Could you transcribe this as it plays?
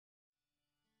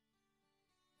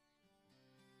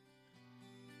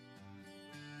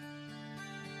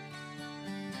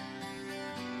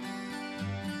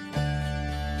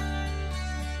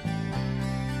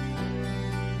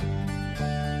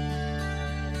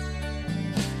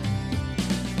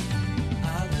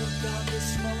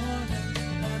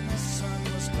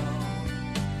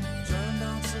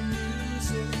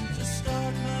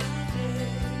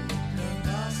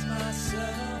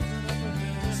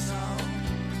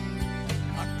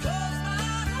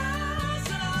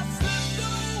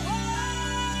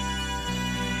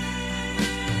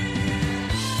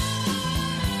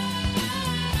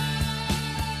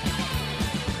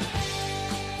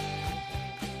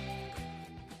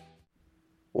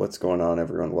What's going on,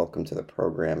 everyone? Welcome to the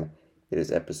program. It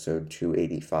is episode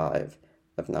 285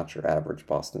 of Not Your Average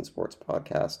Boston Sports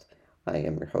Podcast. I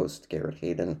am your host, Garrett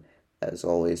Hayden. As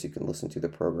always, you can listen to the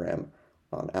program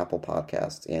on Apple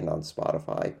Podcasts and on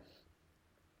Spotify.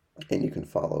 And you can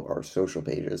follow our social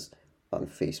pages on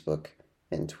Facebook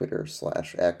and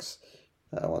Twitter/X.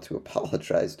 I want to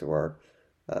apologize to our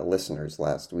listeners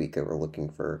last week that were looking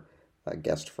for a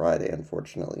guest Friday.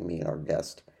 Unfortunately, me and our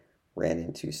guest ran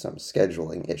into some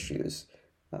scheduling issues,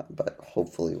 but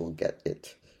hopefully we'll get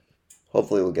it.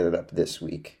 Hopefully we'll get it up this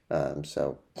week.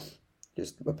 So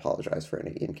just apologize for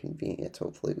any inconvenience.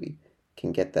 Hopefully we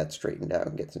can get that straightened out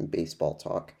and get some baseball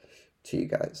talk to you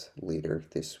guys later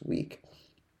this week.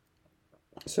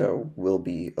 So will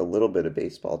be a little bit of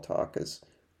baseball talk as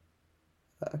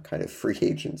kind of free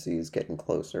agency is getting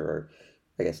closer, or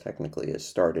I guess technically has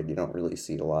started. You don't really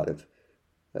see a lot of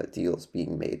deals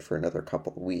being made for another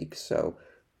couple of weeks. So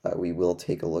we will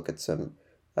take a look at some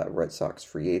Red Sox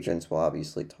free agents. We'll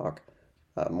obviously talk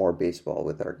more baseball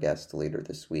with our guest later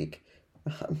this week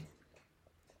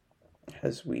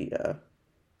as we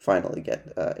finally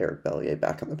get Eric Bellier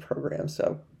back on the program.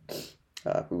 So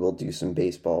we will do some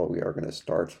baseball. We are going to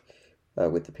start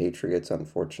with the Patriots.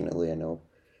 Unfortunately, I know,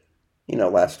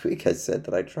 last week I said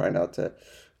that I try not to,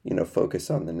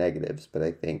 focus on the negatives, but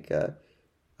I think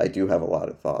I do have a lot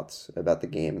of thoughts about the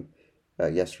game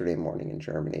yesterday morning in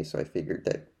Germany, so I figured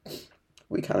that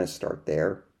we kind of start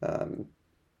there, and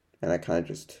I kind of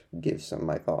just give some of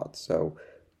my thoughts. So,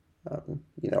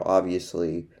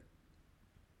 obviously,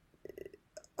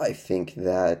 I think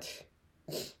that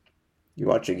you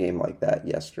watch a game like that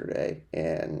yesterday,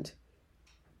 and,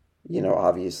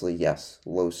 obviously, yes,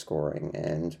 low scoring,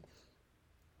 and,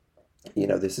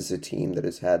 this is a team that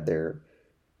has had their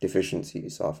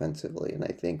deficiencies offensively, and I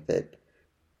think that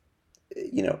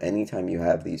anytime you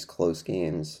have these close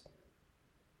games,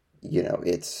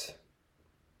 it's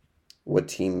what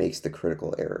team makes the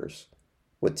critical errors,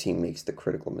 what team makes the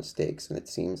critical mistakes, and it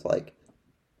seems like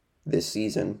this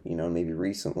season, maybe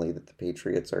recently, that the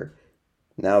Patriots are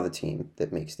now the team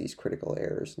that makes these critical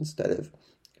errors instead of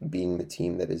being the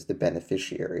team that is the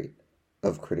beneficiary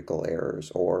of critical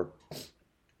errors, or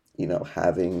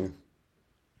having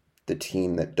the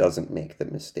team that doesn't make the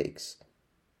mistakes,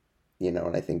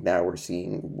 and I think now we're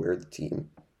seeing where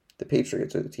the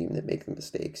Patriots are the team that make the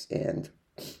mistakes and,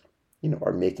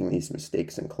 are making these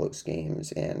mistakes in close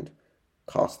games and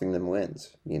costing them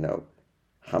wins.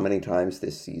 How many times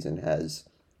this season has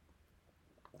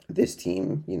this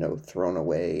team, thrown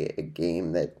away a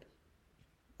game that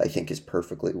I think is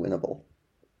perfectly winnable?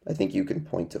 I think you can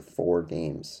point to 4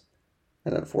 games,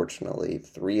 and unfortunately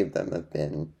 3 of them have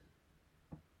been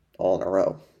all in a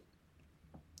row.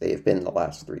 They have been the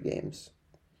last 3 games.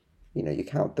 You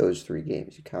count those 3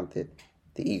 games. You count the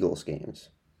Eagles games.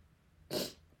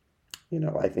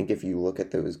 I think if you look at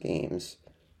those games,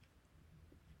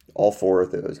 all 4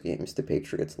 of those games, the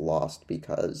Patriots lost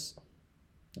because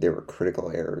there were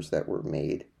critical errors that were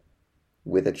made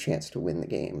with a chance to win the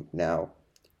game. Now,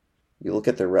 you look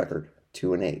at their record,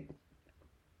 2-8.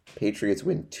 Patriots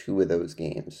win 2 of those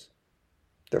games.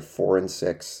 They're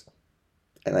 4-6.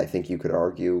 And I think you could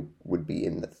argue would be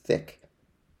in the thick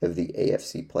of the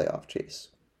AFC playoff chase.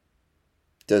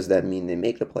 Does that mean they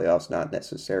make the playoffs? Not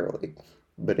necessarily,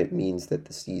 but it means that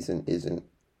the season isn't,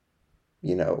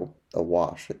 a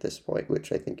wash at this point,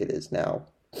 which I think it is now.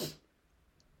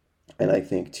 And I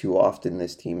think too often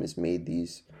this team has made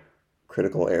these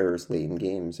critical errors late in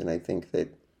games, and I think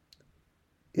that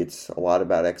it's a lot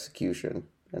about execution,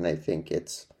 and I think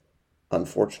it's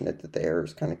unfortunate that the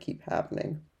errors kind of keep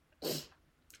happening.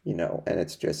 And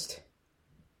it's just,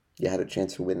 you had a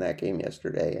chance to win that game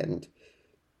yesterday. And,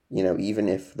 even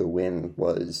if the win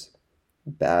was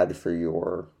bad for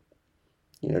your,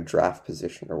 draft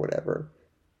position or whatever,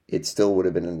 it still would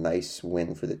have been a nice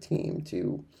win for the team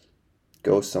to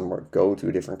go somewhere, go to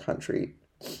a different country,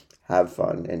 have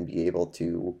fun, and be able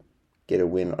to get a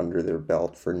win under their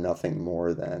belt for nothing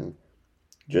more than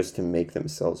just to make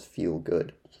themselves feel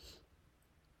good.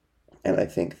 And I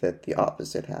think that the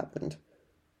opposite happened.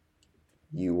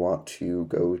 You want to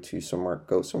go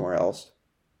somewhere else,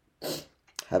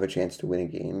 have a chance to win a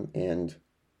game, and,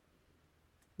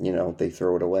 they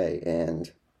throw it away. And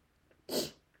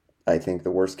I think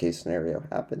the worst case scenario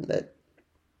happened, that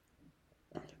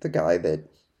the guy that,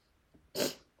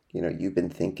 you've been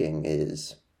thinking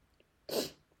is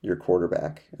your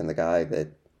quarterback and the guy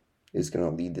that is going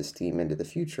to lead this team into the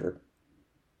future,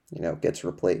 gets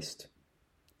replaced,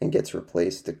 and gets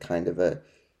replaced at kind of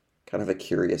a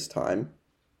curious time.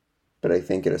 But I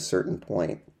think at a certain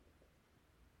point,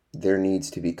 there needs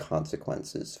to be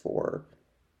consequences for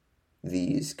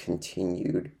these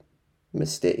continued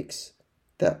mistakes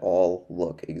that all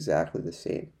look exactly the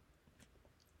same.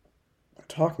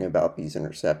 Talking about these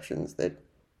interceptions that,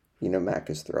 Mac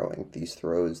is throwing, these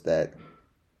throws that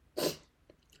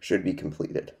should be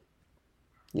completed,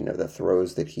 the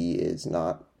throws that he is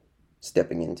not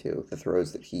stepping into, the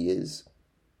throws that he is,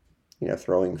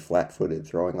 throwing flat-footed,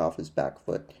 throwing off his back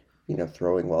foot,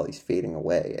 throwing while he's fading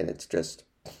away. And it's just,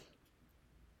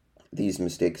 these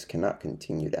mistakes cannot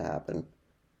continue to happen.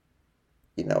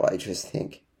 I just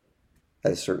think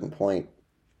at a certain point,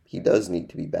 he does need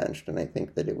to be benched. And I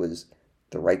think that it was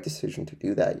the right decision to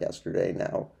do that yesterday.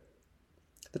 Now,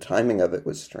 the timing of it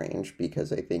was strange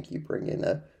because I think you bring in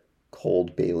a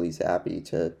cold Bailey Zappi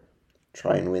to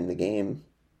try and win the game.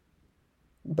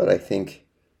 But I think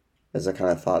as I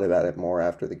kind of thought about it more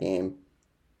after the game,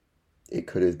 it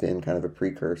could have been kind of a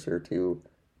precursor to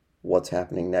what's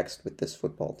happening next with this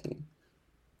football team.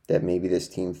 That maybe this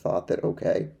team thought that,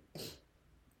 okay,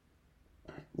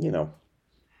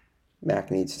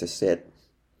 Mac needs to sit.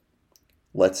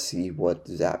 Let's see what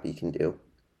Zappi can do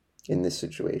in this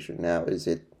situation. Now, is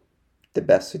it the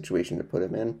best situation to put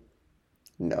him in?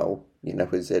 No.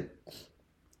 Is it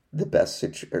the best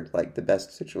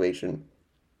situation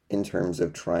in terms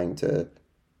of trying to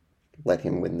let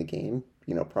him win the game?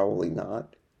 Probably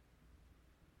not.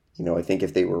 I think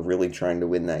if they were really trying to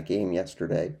win that game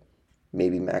yesterday,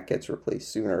 maybe Mac gets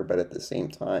replaced sooner, but at the same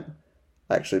time,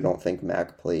 I actually don't think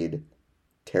Mac played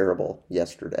terrible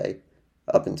yesterday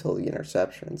up until the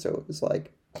interception. So it was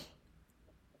like,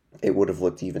 it would have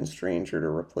looked even stranger to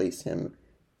replace him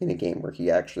in a game where he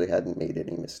actually hadn't made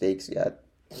any mistakes yet.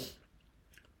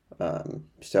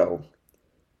 So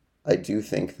I do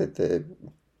think that the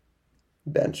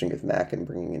benching of Mac and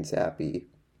bringing in Zappi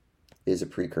is a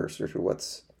precursor to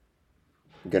what's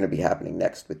going to be happening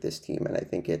next with this team. And I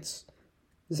think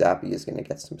Zappi is going to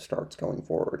get some starts going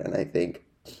forward. And I think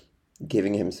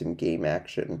giving him some game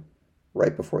action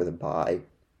right before the bye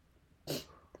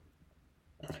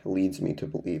leads me to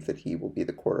believe that he will be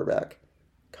the quarterback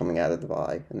coming out of the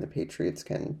bye, and the Patriots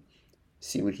can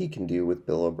see what he can do with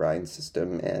Bill O'Brien's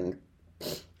system and,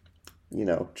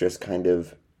 just kind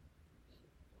of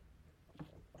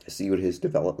see what his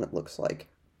development looks like.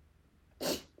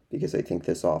 Because I think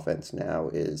this offense now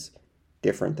is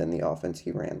different than the offense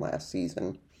he ran last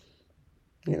season.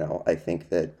 I think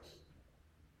that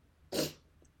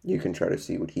you can try to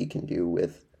see what he can do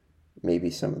with maybe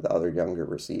some of the other younger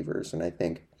receivers. And I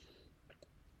think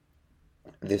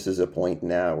this is a point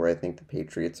now where I think the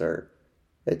Patriots are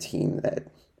a team that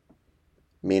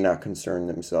may not concern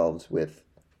themselves with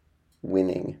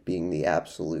winning being the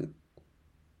absolute,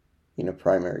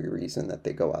 primary reason that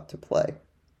they go out to play.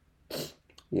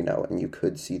 And you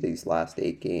could see these last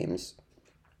 8 games.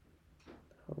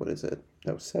 What is it?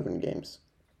 No, 7 games.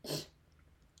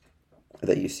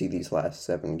 That you see these last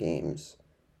 7 games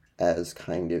as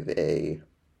kind of a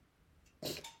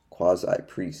quasi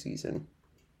preseason.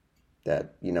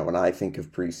 That, when I think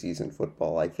of preseason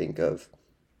football, I think of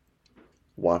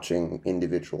watching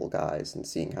individual guys and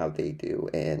seeing how they do,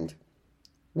 and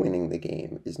winning the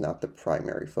game is not the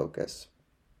primary focus.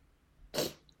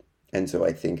 And so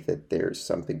I think that there's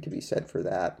something to be said for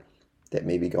that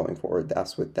maybe going forward,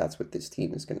 that's what this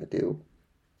team is going to do.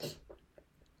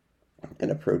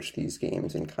 And approach these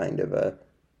games in kind of a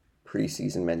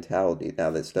preseason mentality. Now,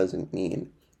 this doesn't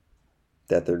mean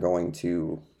that they're going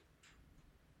to,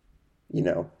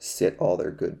 sit all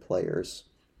their good players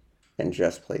and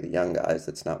just play the young guys.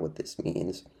 That's not what this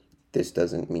means. This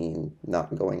doesn't mean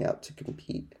not going out to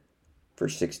compete for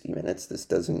 60 minutes. This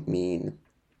doesn't mean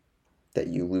that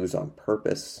you lose on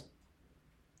purpose.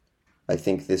 I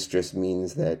think this just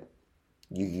means that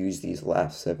you use these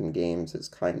last 7 games as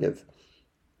kind of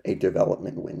a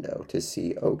development window to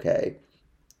see, okay,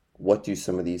 what do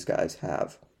some of these guys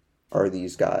have? Are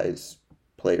these guys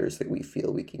players that we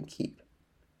feel we can keep,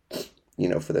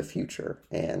 for the future?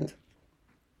 And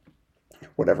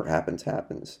whatever happens,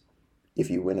 happens. If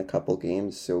you win a couple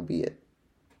games, so be it.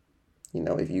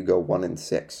 If you go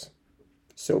 1-6,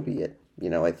 so be it.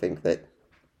 I think that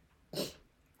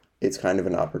it's kind of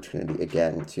an opportunity,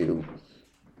 again, to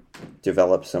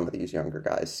develop some of these younger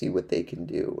guys, see what they can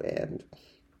do, and,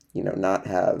 not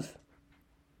have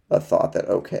a thought that,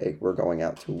 okay, we're going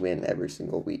out to win every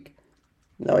single week.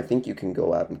 No, I think you can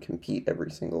go out and compete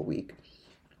every single week.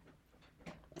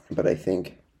 But I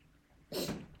think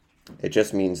it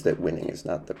just means that winning is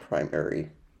not the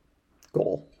primary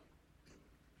goal,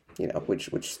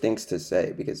 which stinks to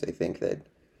say, because I think that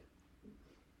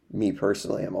me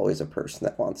personally, I'm always a person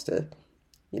that wants to,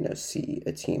 see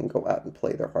a team go out and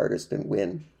play their hardest and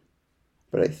win.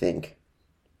 But I think,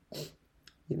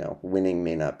 winning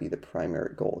may not be the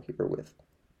primary goal here with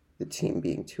the team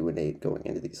being 2-8 going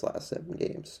into these last 7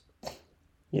 games.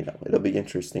 It'll be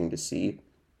interesting to see,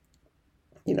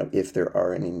 if there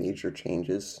are any major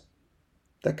changes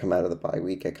that come out of the bye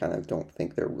week. I kind of don't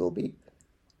think there will be,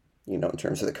 in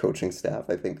terms of the coaching staff.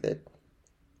 I think that,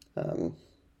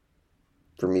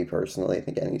 for me personally, I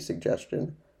think any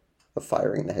suggestion of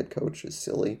firing the head coach is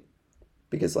silly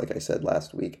because, like I said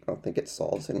last week, I don't think it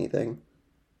solves anything.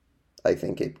 I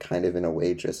think it kind of, in a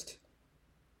way, just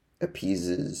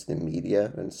appeases the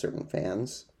media and certain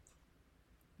fans.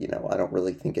 I don't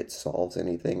really think it solves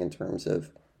anything in terms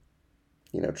of,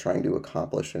 trying to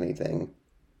accomplish anything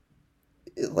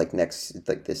like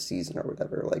this season or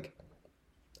whatever. Like,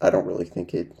 I don't really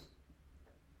think it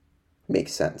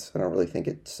makes sense. I don't really think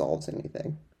it solves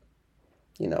anything.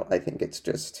 I think it's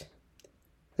just,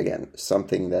 again,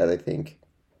 something that I think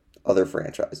other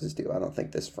franchises do. I don't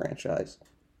think this franchise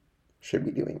should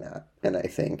be doing that. And I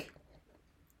think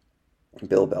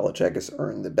Bill Belichick has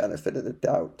earned the benefit of the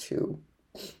doubt to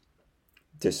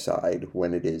decide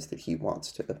when it is that he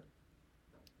wants to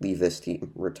leave this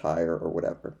team, retire, or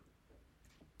whatever.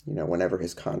 Whenever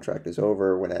his contract is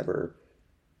over, whenever,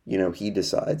 he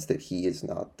decides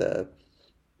that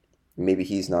maybe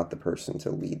he's not the person to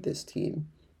lead this team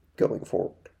going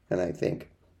forward. And I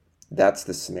think that's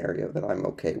the scenario that I'm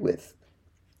okay with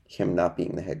him not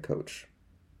being the head coach.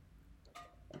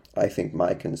 I think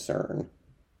my concern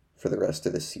for the rest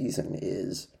of the season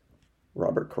is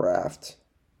Robert Kraft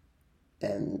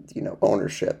and,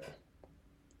 ownership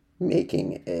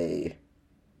making a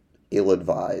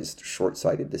ill-advised,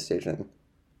 short-sighted decision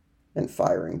and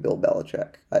firing Bill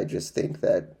Belichick. I just think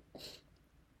that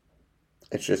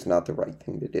it's just not the right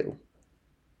thing to do.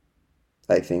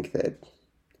 I think that,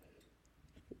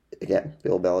 again,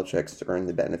 Bill Belichick's earned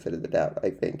the benefit of the doubt. I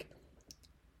think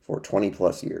for 20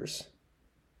 plus years,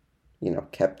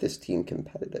 kept this team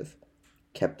competitive,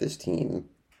 kept this team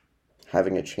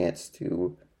having a chance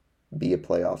to be a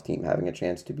playoff team, having a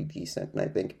chance to be decent. And I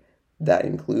think that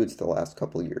includes the last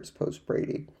couple of years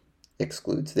post-Brady,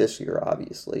 excludes this year,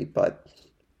 obviously. But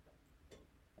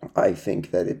I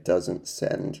think that it doesn't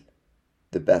send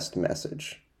the best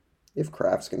message if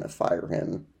Kraft's going to fire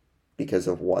him because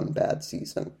of one bad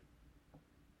season.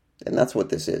 And that's what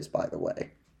this is, by the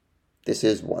way. This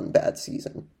is one bad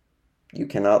season. You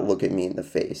cannot look at me in the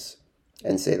face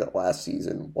and say that last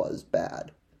season was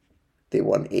bad. They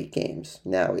won 8 games.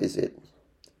 Now, is it...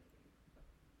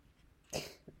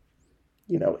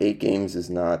 8 games is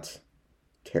not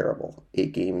terrible.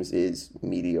 8 games is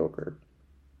mediocre.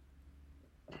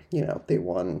 They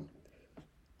won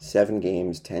 7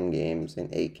 games, 10 games,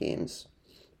 and 8 games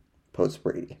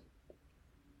post-Brady.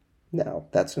 Now,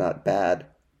 that's not bad.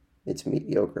 It's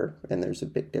mediocre, and there's a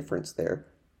big difference there.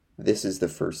 This is the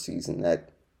first season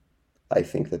that I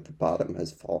think that the bottom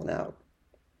has fallen out.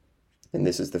 And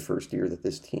this is the first year that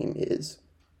this team is,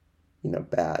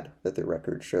 bad, that the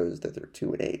record shows that they're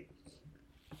 2-8.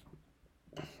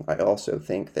 I also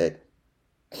think that,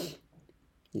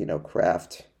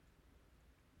 Kraft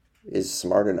is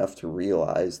smart enough to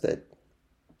realize that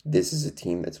this is a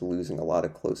team that's losing a lot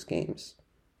of close games.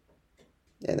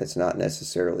 And it's not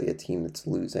necessarily a team that's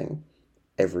losing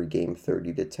every game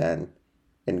 30-10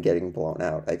 and getting blown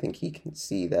out. I think he can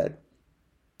see that,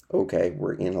 okay,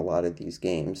 we're in a lot of these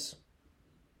games.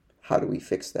 How do we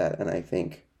fix that? And I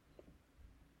think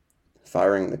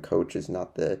firing the coach is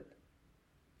not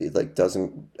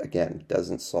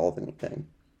doesn't solve anything.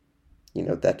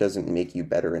 That doesn't make you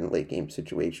better in late game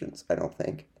situations, I don't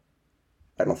think.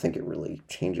 I don't think it really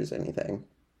changes anything.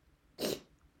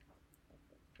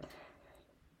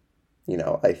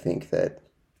 I think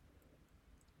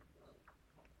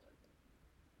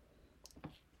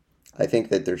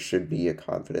that there should be a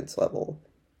confidence level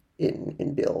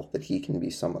in Bill that he can be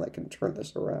someone that can turn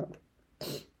this around.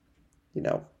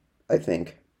 I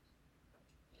think,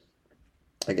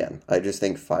 again, I just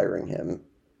think firing him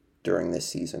during this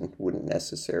season wouldn't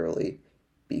necessarily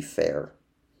be fair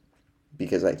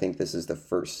because I think this is the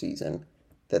first season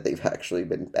that they've actually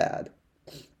been bad.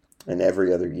 And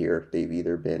every other year, they've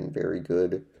either been very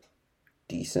good,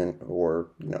 decent,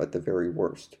 or, at the very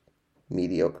worst,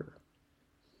 mediocre.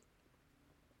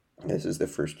 This is the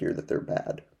first year that they're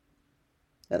bad.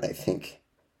 And I think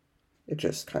it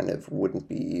just kind of wouldn't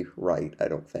be right, I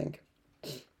don't think.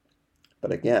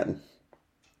 But again,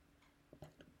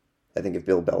 I think if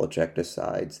Bill Belichick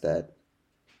decides that,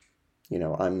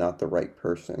 I'm not the right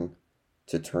person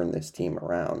to turn this team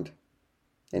around,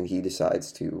 and he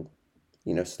decides to,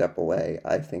 step away,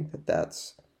 I think that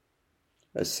that's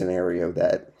a scenario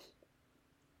that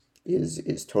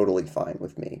is totally fine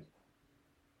with me.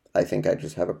 I think I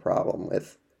just have a problem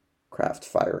with Kraft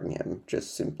firing him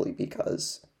just simply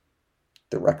because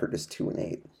the record is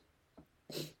 2-8.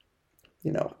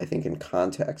 I think in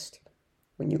context,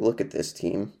 when you look at this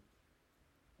team,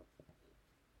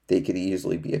 they could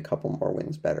easily be a couple more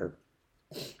wins better.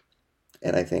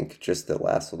 And I think just the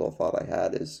last little thought I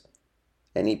had is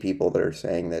any people that are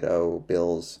saying that, oh,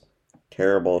 Bill's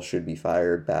terrible, should be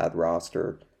fired, bad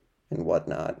roster, and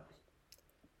whatnot.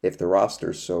 If the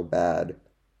roster's so bad,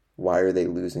 why are they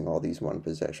losing all these one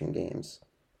possession games?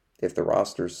 If the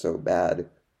roster's so bad,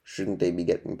 shouldn't they be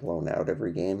getting blown out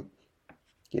every game?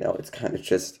 It's kind of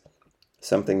just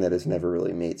something that has never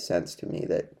really made sense to me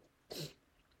that,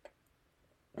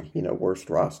 worst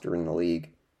roster in the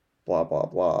league, blah, blah,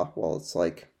 blah. Well, it's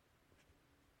like,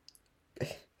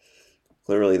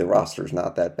 clearly the roster's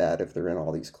not that bad if they're in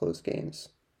all these close games.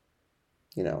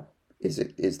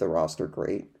 Is the roster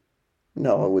great?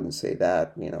 No, I wouldn't say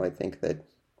that. I think that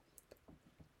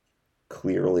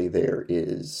clearly there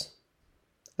is,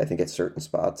 I think at certain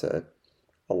spots, a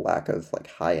lack of like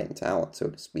high-end talent, so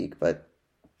to speak, but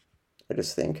I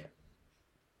just think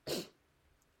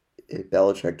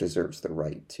Belichick deserves the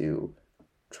right to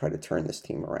try to turn this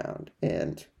team around.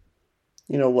 And,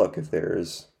 look, if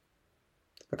there's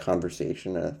a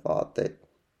conversation and a thought that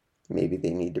maybe they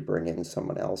need to bring in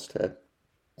someone else to,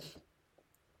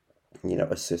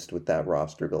 assist with that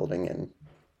roster building and,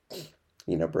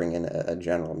 bring in a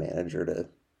general manager to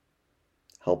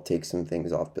help take some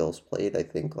things off Bill's plate, I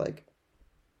think, like,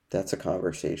 that's a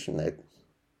conversation that,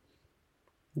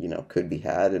 could be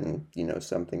had and,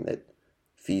 something that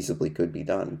feasibly could be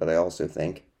done. But I also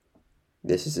think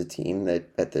this is a team that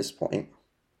at this point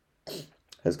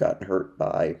has gotten hurt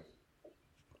by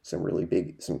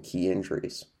some key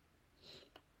injuries.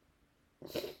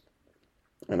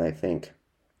 And I think,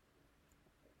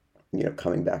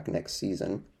 coming back next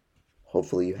season,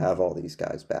 hopefully you have all these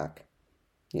guys back.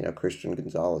 Christian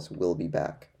Gonzalez will be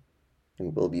back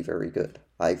and will be very good.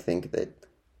 I think that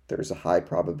there's a high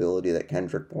probability that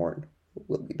Kendrick Bourne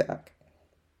will be back.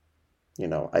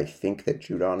 I think that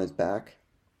Judon is back.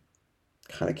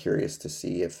 Kind of curious to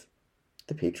see if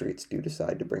the Patriots do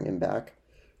decide to bring him back.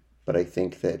 But I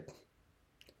think that,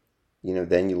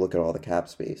 then you look at all the cap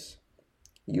space.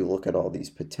 You look at all these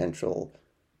potential,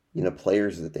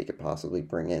 players that they could possibly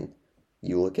bring in.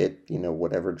 You look at,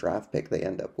 whatever draft pick they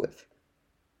end up with.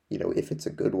 If it's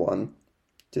a good one,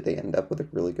 do they end up with a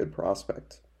really good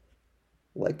prospect?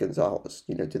 Like Gonzalez,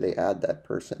 do they add that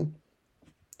person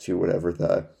to whatever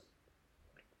the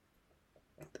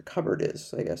cupboard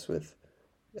is, I guess, with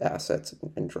assets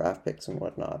and draft picks and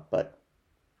whatnot. But,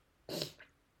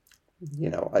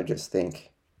 I just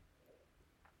think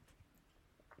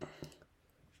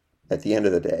at the end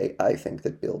of the day, I think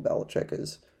that Bill Belichick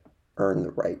has earned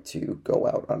the right to go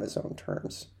out on his own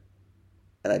terms.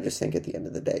 And I just think at the end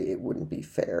of the day, it wouldn't be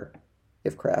fair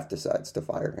if Kraft decides to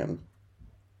fire him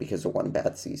because of one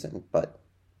bad season. But,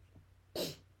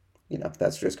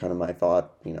 that's just kind of my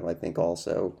thought. I think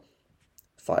also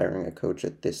firing a coach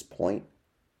at this point,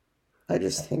 I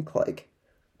just think, like,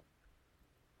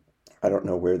 I don't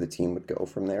know where the team would go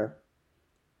from there.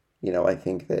 I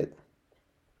think that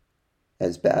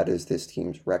as bad as this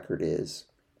team's record is,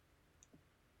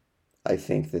 I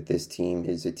think that this team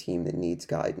is a team that needs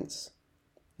guidance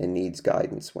and needs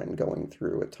guidance when going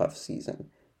through a tough season.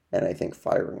 And I think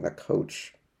firing the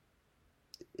coach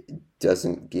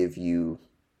doesn't give you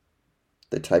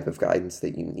the type of guidance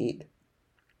that you need.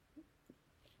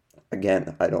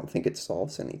 Again, I don't think it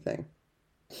solves anything.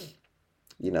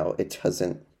 It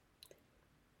doesn't,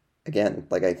 again,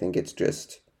 like, I think it's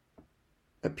just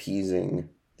appeasing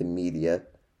the media,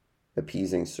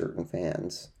 appeasing certain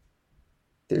fans.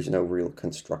 There's no real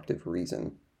constructive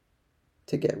reason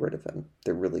to get rid of him.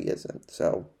 There really isn't.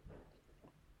 So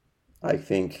I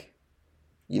think,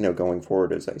 going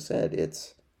forward, as I said,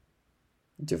 it's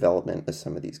development of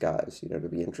some of these guys. It'll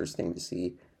be interesting to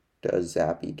see, does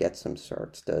Zappy get some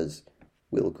starts? Does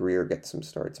Will Greer get some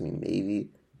starts? I mean,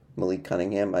 maybe Malik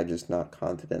Cunningham. I'm just not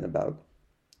confident about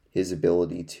his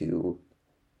ability to,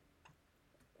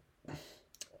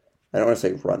 I don't want to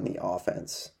say run the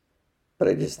offense, but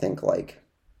I just think, like,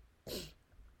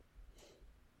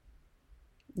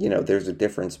 there's a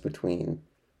difference between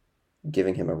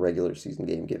giving him a regular season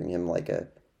game, giving him like a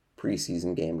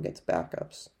preseason game against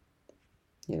backups.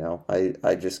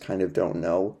 I just kind of don't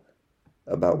know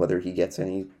about whether he gets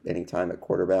any time at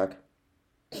quarterback,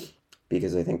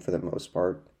 because I think for the most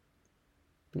part,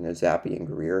 Zappy and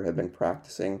Greer have been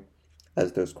practicing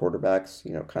as those quarterbacks.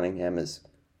 Cunningham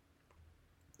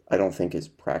I don't think is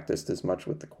practiced as much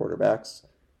with the quarterbacks,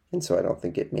 and so I don't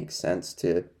think it makes sense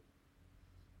to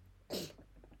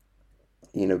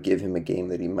give him a game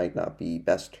that he might not be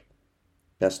best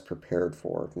prepared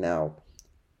for. Now,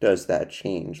 does that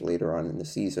change later on in the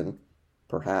season?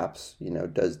 Perhaps,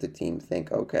 does the team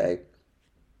think, okay,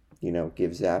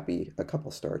 give Zappy a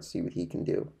couple starts, see what he can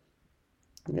do.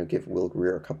 Give Will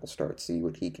Greer a couple starts, see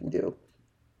what he can do.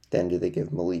 Then do they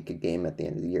give Malik a game at the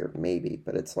end of the year? Maybe,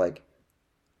 but it's like,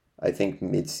 I think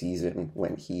mid-season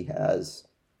when he has,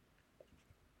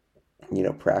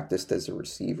 practiced as a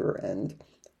receiver and,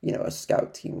 a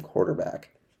scout team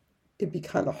quarterback, it'd be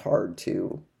kind of hard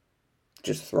to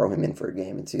just throw him in for a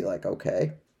game and see like,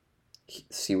 okay,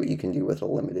 see what you can do with a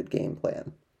limited game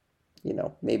plan.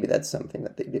 Maybe that's something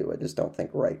that they do. I just don't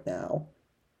think right now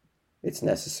it's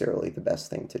necessarily the best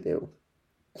thing to do.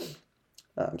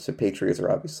 So Patriots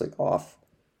are obviously off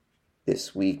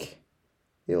this week.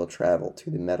 They will travel to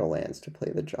the Meadowlands to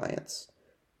play the Giants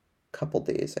a couple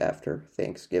days after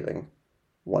Thanksgiving,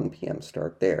 1 p.m.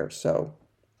 start there. So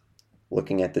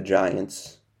looking at the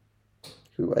Giants,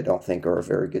 who I don't think are a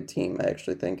very good team, I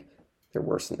actually think they're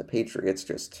worse than the Patriots,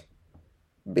 just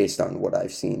based on what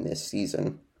I've seen this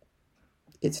season.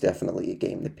 It's definitely a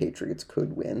game the Patriots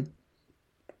could win.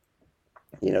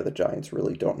 The Giants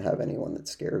really don't have anyone that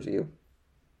scares you.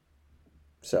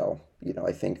 So,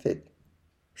 I think that,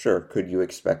 sure, could you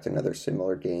expect another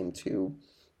similar game to,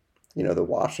 the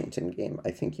Washington game? I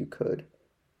think you could.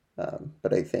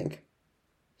 But I think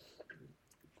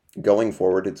going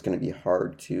forward, it's going to be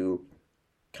hard to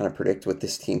kind of predict what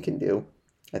this team can do.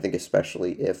 I think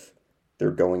especially if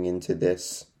they're going into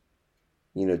this,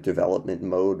 development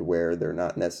mode where they're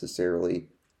not necessarily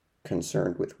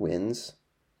concerned with wins.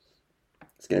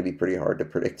 It's going to be pretty hard to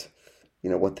predict,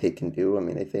 what they can do. I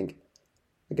mean, I think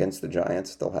against the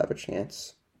Giants, they'll have a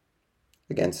chance.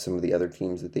 Against some of the other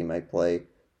teams that they might play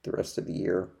the rest of the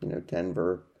year,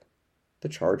 Denver, the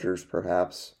Chargers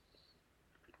perhaps,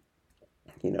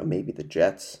 maybe the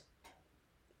Jets.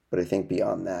 But I think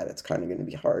beyond that, it's kind of going to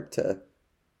be hard to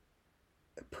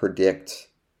predict,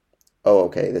 oh,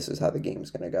 okay, this is how the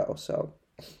game's going to go. So,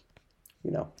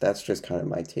 that's just kind of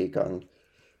my take on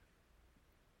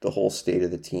the whole state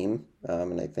of the team.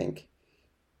 And I think,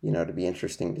 to be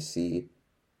interesting to see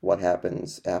what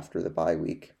happens after the bye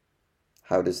week.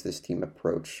 How does this team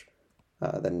approach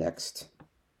the next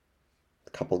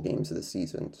couple games of the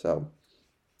season? So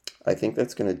I think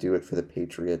that's going to do it for the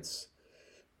Patriots.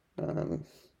 One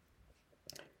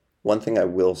thing I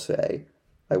will say,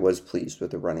 I was pleased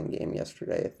with the running game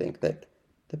yesterday. I think that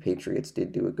the Patriots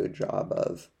did do a good job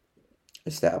of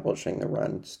establishing the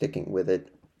run, sticking with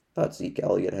it. Thought Zeke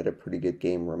Elliott had a pretty good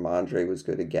game. Ramondre was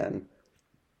good again.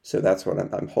 So that's what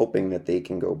I'm hoping that they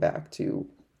can go back to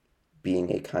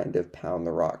being a kind of pound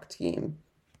the rock team,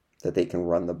 that they can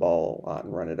run the ball a lot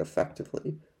and run it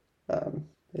effectively, and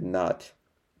not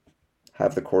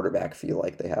have the quarterback feel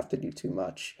like they have to do too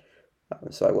much.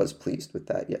 So I was pleased with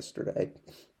that yesterday.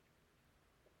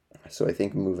 So I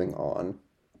think moving on,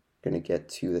 going to get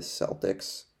to the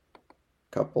Celtics.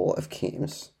 Couple of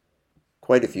games,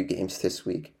 quite a few games this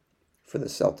week for the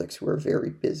Celtics, who are very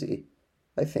busy.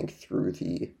 I think through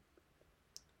the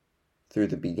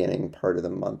beginning part of the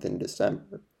month in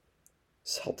December.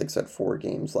 Celtics had 4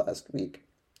 games last week,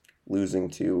 losing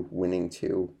 2, winning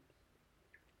 2.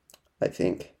 I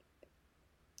think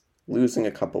losing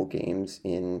a couple games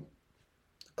in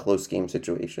close game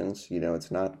situations,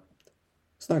 it's not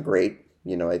great.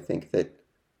 I think that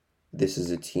this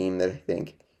is a team that I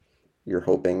think you're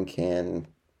hoping can,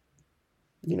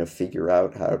 figure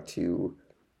out how to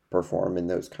perform in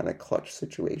those kind of clutch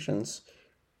situations.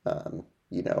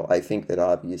 I think that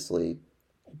obviously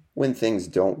when things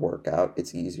don't work out,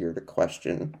 it's easier to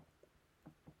question,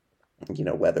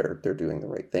 whether they're doing the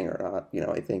right thing or not.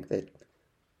 I think that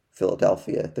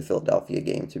the Philadelphia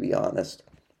game, to be honest,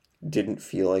 didn't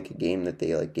feel like a game that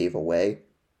they gave away.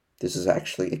 This is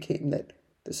actually a game that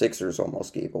the Sixers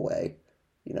almost gave away.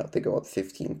 If they go up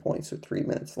 15 points with 3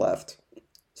 minutes left,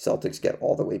 Celtics get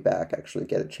all the way back, actually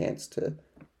get a chance to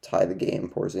tie the game.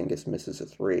 Porzingis misses a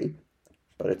 3.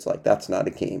 But it's that's not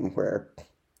a game where,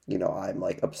 I'm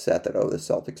upset that, the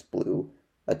Celtics blew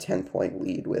a 10-point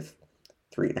lead with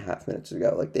 3.5 minutes to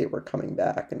go. They were coming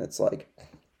back, and it's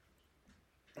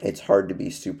hard to be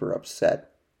super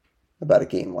upset about a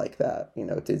game like that.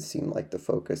 It did seem like the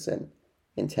focus and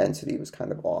intensity was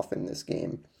kind of off in this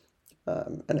game.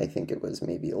 And I think it was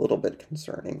maybe a little bit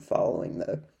concerning following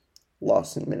the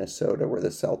loss in Minnesota where the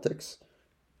Celtics,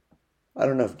 I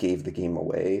don't know if gave the game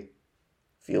away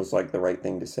feels like the right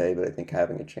thing to say, but I think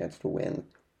having a chance to win,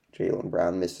 Jaylen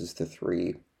Brown misses the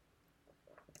 3,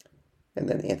 and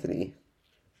then Anthony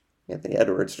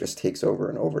Edwards just takes over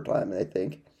in overtime. And I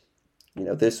think,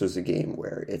 this was a game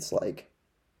where it's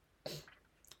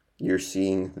you're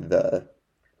seeing the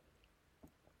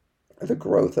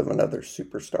growth of another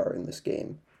superstar in this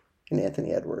game in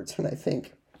Anthony Edwards. And I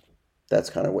think that's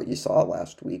kind of what you saw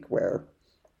last week where,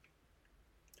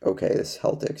 okay, the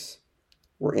Celtics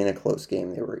were in a close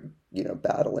game. They were,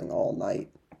 battling all night.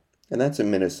 And that's a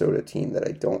Minnesota team that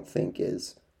I don't think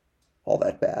is all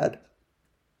that bad.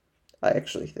 I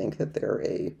actually think that they're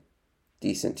a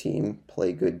decent team,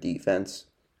 play good defense,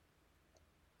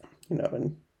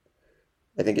 and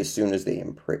I think as soon as they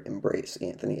embrace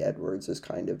Anthony Edwards as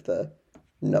kind of the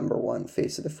number one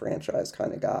face of the franchise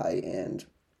kind of guy and,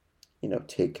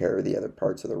 take care of the other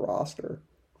parts of the roster,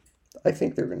 I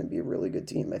think they're going to be a really good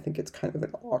team. I think it's kind of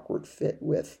an awkward fit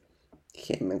with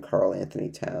him and Karl Anthony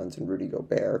Towns and Rudy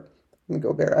Gobert. I mean,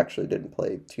 Gobert actually didn't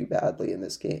play too badly in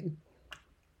this game,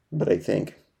 but I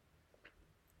think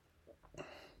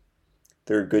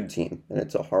they're a good team, and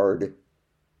it's a hard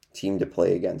team to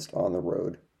play against on the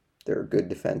road. They're a good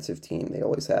defensive team. They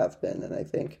always have been, and I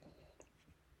think,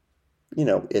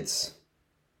 it's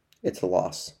a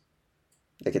loss.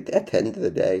 Like at the end of the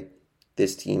day,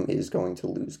 this team is going to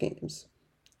lose games.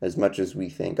 As much as we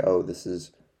think, oh, this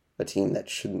is a team that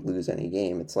shouldn't lose any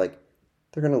game, it's like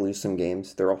they're going to lose some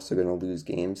games. They're also going to lose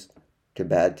games to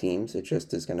bad teams. It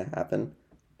just is going to happen.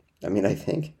 I mean, I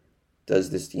think,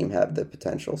 does this team have the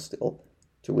potential still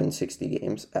to win 60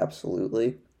 games?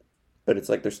 Absolutely. But it's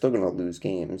like they're still going to lose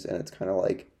games, and it's kind of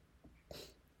like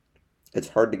it's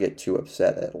hard to get too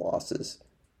upset at losses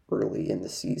early in the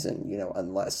season,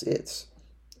 unless it's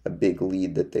a big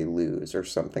lead that they lose or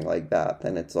something like that.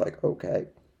 Then it's like, okay,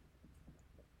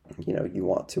 you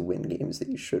want to win games that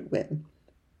you should win.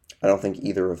 I don't think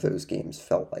either of those games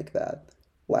felt like that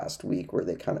last week where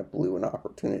they kind of blew an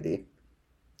opportunity.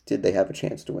 Did they have a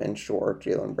chance to win? Sure,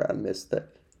 Jaylen Brown missed the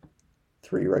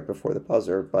 3 right before the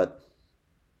buzzer, but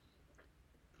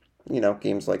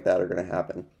games like that are going to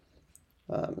happen.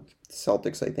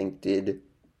 Celtics, I think, did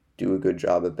do a good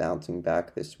job of bouncing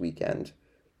back this weekend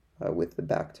with the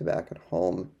back-to-back at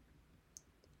home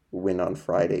win on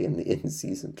Friday in the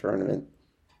in-season tournament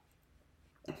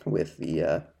with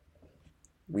the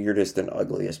weirdest and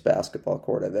ugliest basketball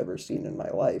court I've ever seen in my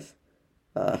life.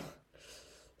 I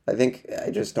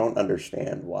just don't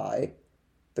understand why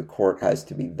the court has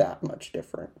to be that much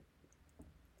different.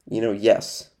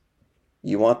 Yes,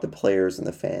 you want the players and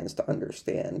the fans to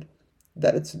understand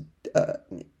that it's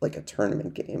like a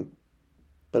tournament game.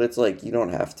 But it's like you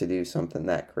don't have to do something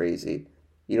that crazy.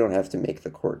 You don't have to make the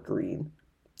court green.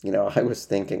 I was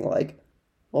thinking like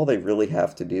all they really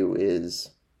have to do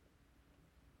is,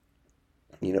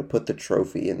 put the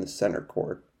trophy in the center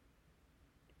court.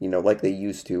 Like they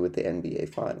used to with the NBA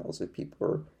Finals. If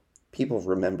people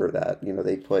remember that,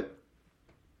 they put,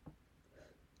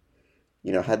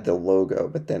 had the logo,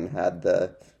 but then had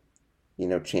the,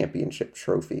 championship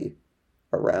trophy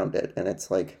around it. And it's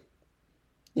like,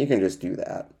 you can just do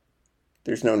that.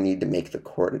 There's no need to make the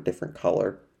court a different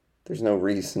color. There's no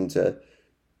reason to,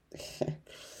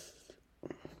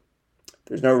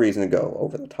 there's no reason to go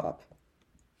over the top.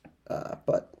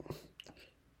 But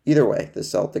either way, the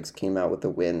Celtics came out with a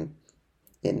win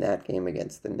in that game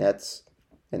against the Nets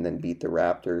and then beat the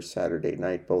Raptors Saturday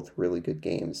night. Both really good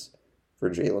games for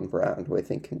Jaylen Brown, who I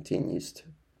think continues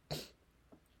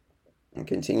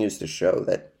to show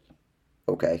that,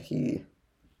 okay, he,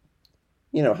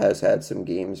 has had some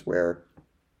games where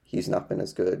he's not been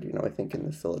as good. I think in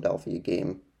the Philadelphia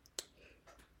game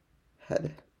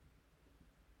had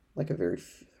like a very,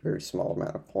 very small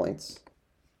amount of points.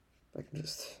 If I can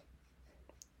just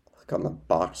click on the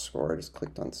box score, I just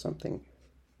clicked on something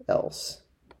else.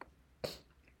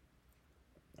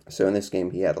 So in this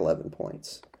game, he had 11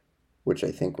 points, which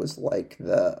I think was like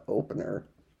the opener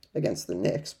against the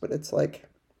Knicks, but it's like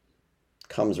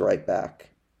comes right back,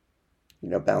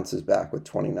 bounces back with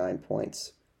 29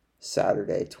 points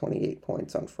Saturday, 28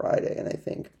 points on Friday, and I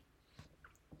think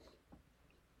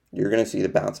you're going to see the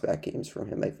bounce back games from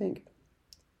him. I think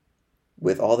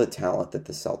with all the talent that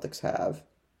the Celtics have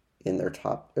in their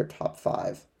top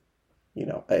 5,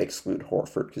 I exclude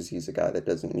Horford because he's a guy that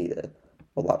doesn't need a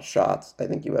lot of shots. I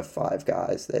think you have 5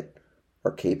 guys that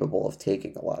are capable of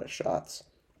taking a lot of shots.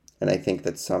 And I think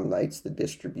that some nights the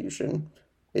distribution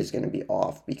is going to be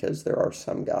off because there are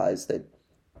some guys that,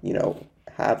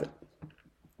 have it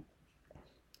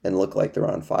and look like they're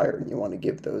on fire, and you want to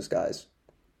give those guys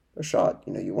a shot.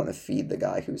 You want to feed the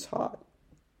guy who's hot.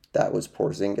 That was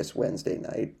Porzingis Wednesday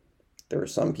night. There were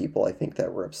some people, I think,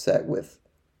 that were upset with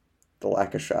the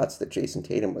lack of shots that Jason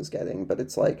Tatum was getting, but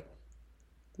it's like,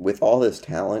 with all this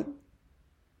talent,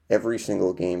 every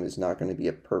single game is not going to be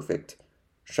a perfect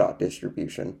shot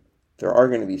distribution. There are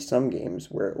going to be some games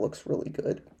where it looks really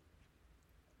good.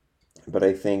 But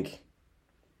I think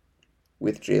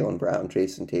with Jaylen Brown,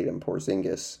 Jason Tatum,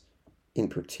 Porzingis in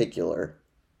particular,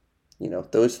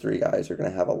 those three guys are going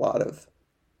to have a lot of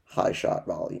high shot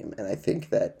volume. And I think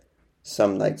that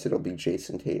some nights it'll be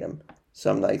Jason Tatum,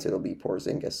 some nights it'll be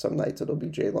Porzingis, some nights it'll be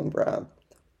Jaylen Brown.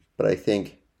 But I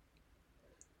think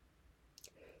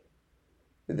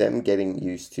them getting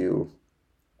used to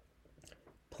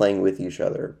playing with each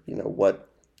other, what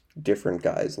different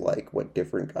guys like, what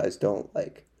different guys don't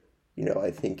like.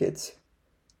 I think it's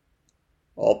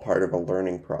all part of a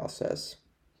learning process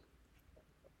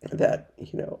that,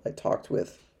 I talked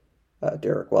with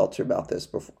Derek Welch about this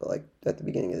before, like at the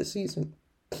beginning of the season,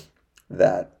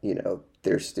 that,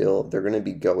 they're going to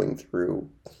be going through,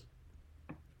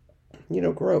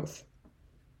 growth.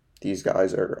 These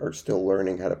guys are still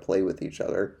learning how to play with each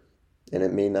other, and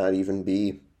it may not even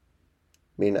be,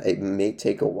 it may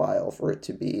take a while for it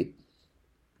to be,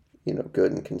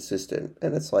 good and consistent.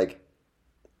 And it's like,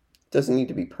 it doesn't need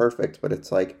to be perfect, but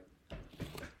it's like,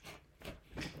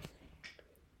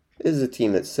 this is a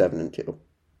team that's 7-2.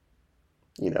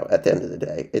 At the end of the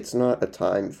day, it's not a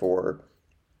time for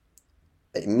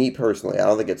me personally. I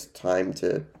don't think it's time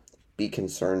to be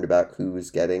concerned about who's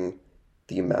getting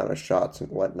the amount of shots and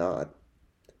whatnot.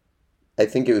 I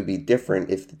think it would be different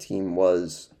if the team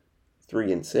was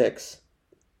 3-6,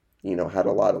 had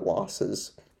a lot of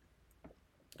losses,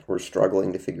 were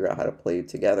struggling to figure out how to play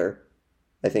together.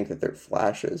 I think that there are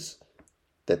flashes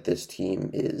that this team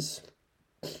is,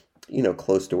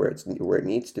 close to where it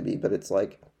needs to be, but it's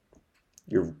like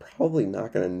you're probably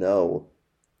not going to know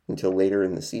until later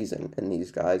in the season, and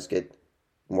these guys get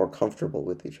more comfortable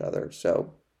with each other.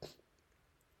 So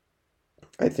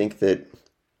I think that,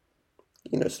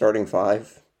 starting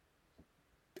five,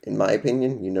 in my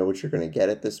opinion, you know what you're going to get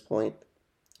at this point.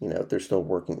 They're still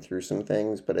working through some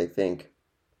things, but I think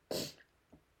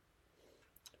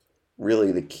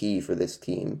really the key for this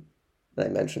team, and I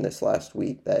mentioned this last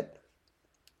week, that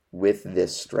with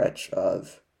this stretch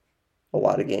of a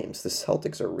lot of games, the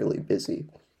Celtics are really busy.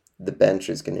 The bench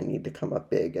is going to need to come up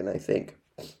big, and I think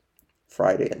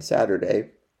Friday and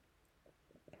Saturday,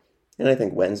 and I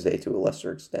think Wednesday to a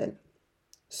lesser extent,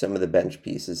 some of the bench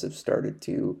pieces have started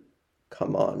to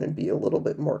come on and be a little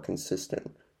bit more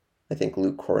consistent. I think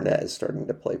Luke Cornett is starting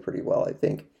to play pretty well. I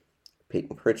think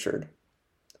Peyton Pritchard,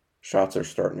 shots are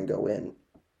starting to go in.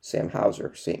 Sam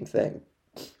Hauser, same thing.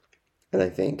 And I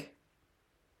think,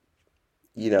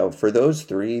 for those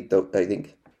three, I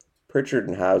think Pritchard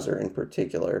and Hauser in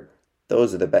particular,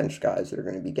 those are the bench guys that are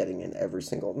going to be getting in every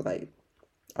single night.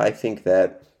 I think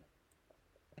that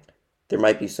there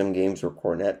might be some games where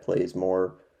Cornett plays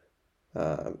more.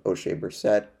 O'Shea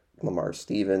Brissett, Lamar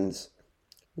Stevens,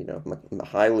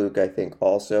 Luke, I think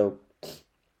also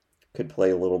could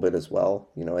play a little bit as well.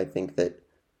 I think that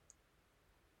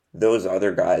those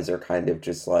other guys are kind of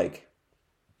just like,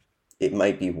 it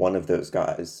might be one of those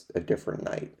guys a different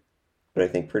night. But I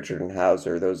think Pritchard and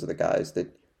Hauser, those are the guys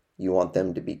that you want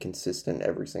them to be consistent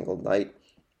every single night.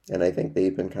 And I think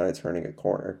they've been kind of turning a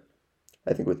corner.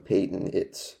 I think with Peyton,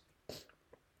 it's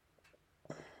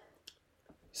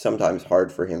sometimes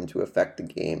hard for him to affect the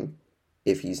game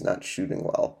if he's not shooting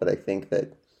well. But I think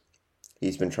that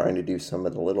he's been trying to do some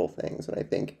of the little things. And I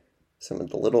think some of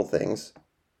the little things,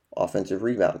 offensive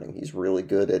rebounding, he's really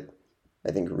good at,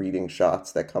 I think, reading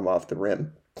shots that come off the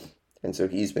rim. And so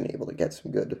he's been able to get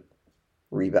some good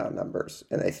rebound numbers.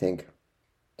 And I think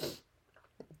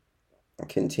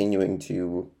continuing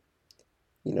to,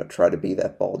 try to be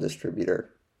that ball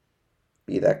distributor,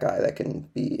 be that guy that can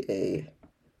be a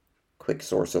quick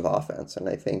source of offense. And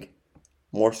I think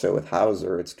more so with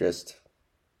Hauser, it's just,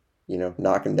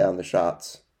 knocking down the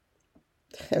shots.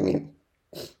 I mean,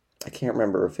 I can't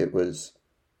remember if it was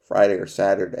Friday or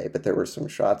Saturday, but there were some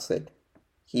shots that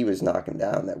he was knocking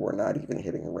down that were not even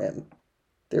hitting the rim.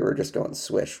 They were just going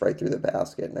swish right through the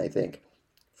basket. And I think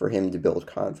for him to build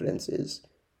confidence is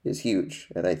huge.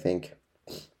 And I think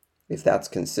if that's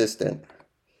consistent,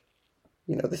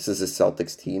 this is a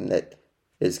Celtics team that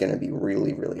is going to be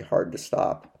really, really hard to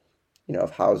stop.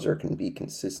 If Hauser can be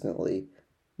consistently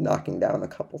knocking down a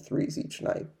couple threes each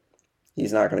night,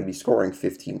 he's not going to be scoring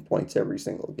 15 points every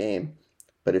single game.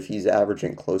 But if he's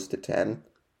averaging close to 10,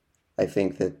 I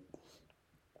think that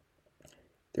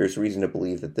there's reason to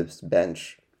believe that this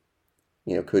bench,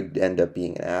 could end up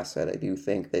being an asset. I do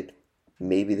think that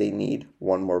maybe they need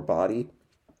one more body.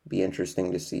 Be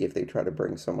interesting to see if they try to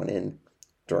bring someone in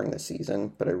during the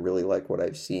season, but I really like what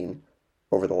I've seen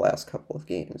over the last couple of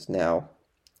games. Now,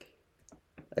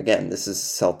 again, this is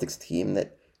a Celtics team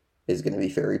that is going to be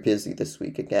very busy this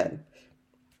week again.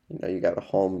 You got a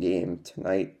home game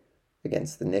tonight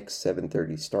against the Knicks,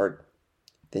 7:30 start.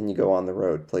 Then you go on the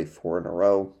road, play 4 in a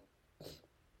row.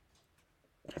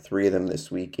 3 of them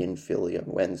this week in Philly on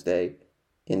Wednesday,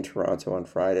 in Toronto on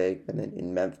Friday, and then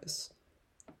in Memphis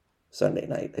Sunday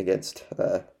night against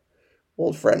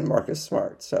old friend Marcus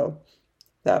Smart. So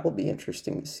that will be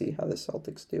interesting to see how the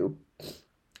Celtics do.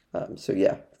 So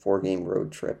yeah, 4-game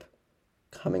road trip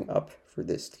coming up for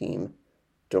this team.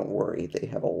 Don't worry, they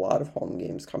have a lot of home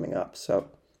games coming up, so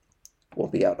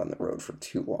won't be out on the road for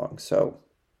too long. So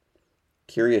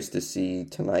curious to see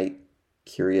tonight,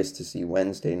 curious to see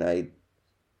Wednesday night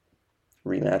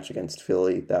rematch against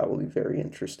Philly. That will be very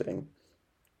interesting.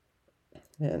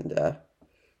 And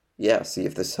yeah, see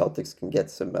if the Celtics can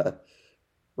get some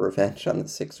revenge on the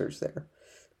Sixers there.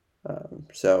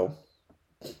 So,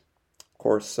 of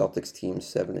course, Celtics team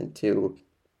 7-2.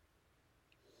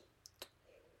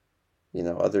 You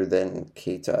know, other than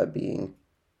Keita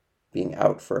being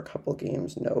out for a couple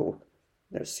games, no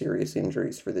serious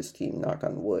injuries for this team. Knock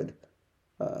on wood.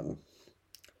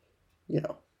 You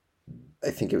know, I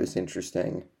think it was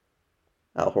interesting.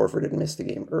 Al Horford had missed a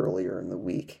game earlier in the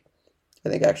week. I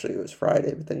think actually it was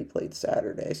Friday, but then he played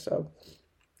Saturday. So,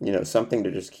 you know, something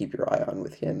to just keep your eye on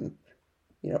with him.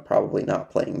 You know, probably not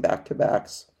playing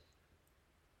back-to-backs.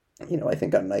 You know, I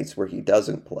think on nights where he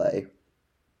doesn't play,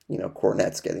 you know,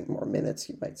 Cornette's getting more minutes.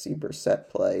 You might see Brissett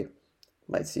play,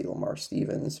 might see Lamar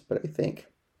Stevens, but I think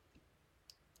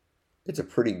it's a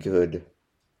pretty good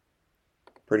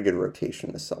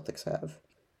rotation the Celtics have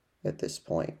at this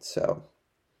point. So,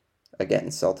 again,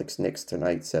 Celtics-Knicks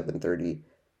tonight, 7:30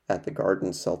 at the Garden.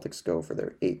 Celtics go for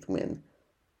their eighth win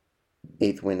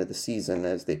of the season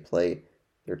as they play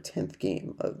their 10th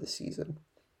game of the season.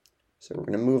 So we're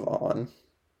going to move on.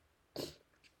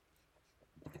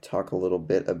 Talk a little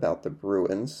bit about the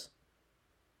Bruins.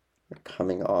 They're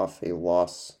coming off a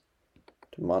loss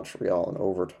to Montreal in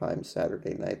overtime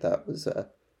Saturday night. That was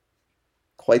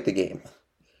quite the game.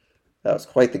 That was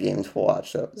quite the game to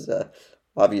watch. That was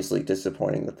obviously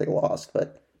disappointing that they lost,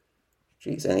 but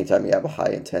geez, anytime you have a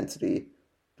high-intensity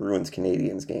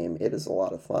Bruins-Canadiens game, it is a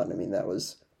lot of fun. I mean, that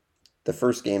was the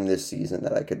first game this season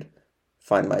that I could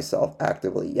find myself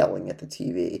actively yelling at the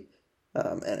TV.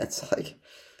 And it's like,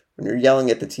 when you're yelling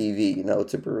at the TV, you know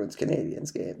it's a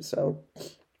Bruins-Canadiens game. So,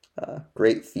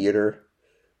 great theater,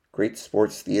 great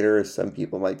sports theater, as some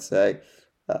people might say,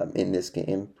 in this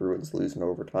game. Bruins lose in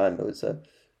overtime. It was a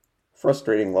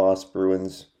frustrating loss.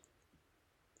 Bruins,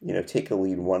 you know, take a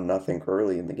lead 1-0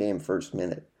 early in the game, first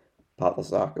minute. Pavel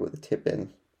Zacha with a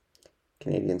tip-in.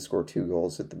 Canadiens score 2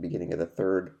 goals at the beginning of the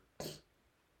third.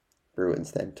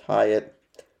 Bruins then tie it,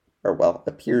 or well,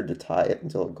 appeared to tie it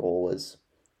until a goal was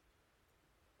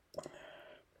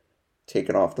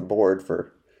taken off the board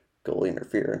for goalie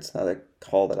interference. Not a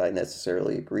call that I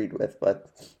necessarily agreed with,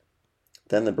 but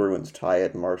then the Bruins tie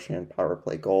it, Marchand power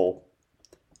play goal,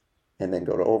 and then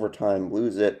go to overtime,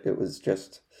 lose it. It was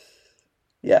just,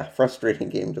 yeah, frustrating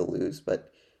game to lose,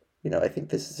 but, you know, I think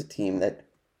this is a team that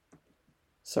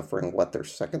suffering, their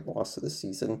second loss of the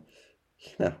season,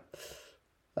 you know,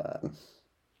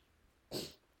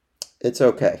 it's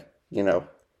okay, you know,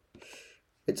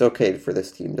 it's okay for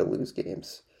this team to lose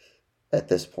games at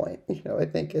this point. You know, I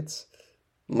think it's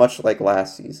much like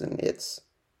last season. It's,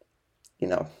 you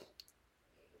know,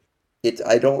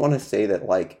 I don't want to say that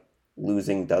like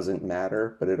losing doesn't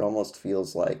matter, but it almost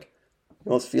feels like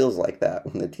that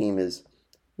when the team is,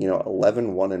 you know,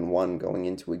 11-1-1 going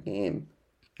into a game,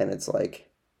 and it's like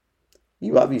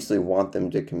you obviously want them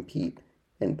to compete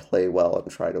and play well and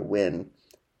try to win,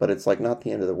 but it's like not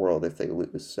the end of the world if they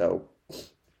lose. So,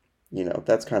 you know,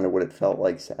 that's kind of what it felt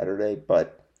like Saturday,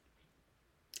 but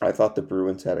I thought the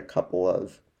Bruins had a couple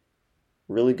of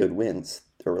really good wins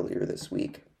earlier this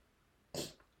week.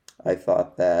 I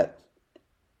thought that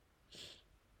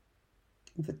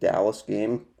the Dallas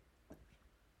game,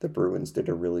 the Bruins did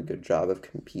a really good job of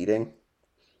competing.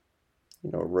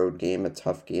 You know, a road game, a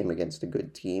tough game against a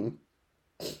good team.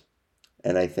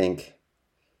 And I think,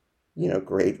 you know,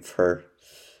 great for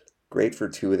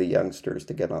 2 of the youngsters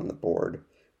to get on the board,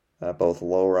 both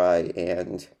Lowry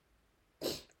and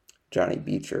Johnny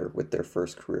Beecher with their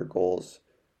first career goals,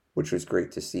 which was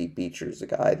great to see. Beecher's a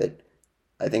guy that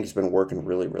I think has been working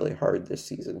really, really hard this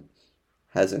season.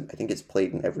 I think it's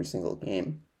played in every single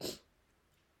game.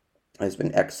 Has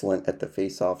been excellent at the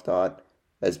face-off dot.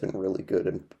 Has been really good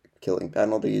in killing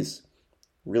penalties.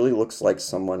 Really looks like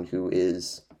someone who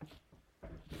is,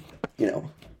 you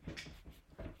know,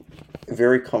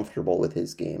 very comfortable with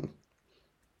his game.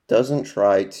 Doesn't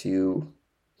try to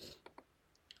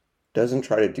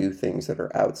do things that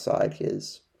are outside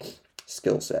his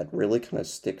skill set. Really kind of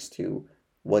sticks to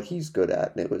what he's good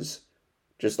at. And it was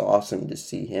just awesome to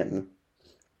see him,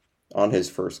 on his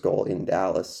first goal in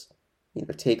Dallas,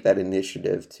 take that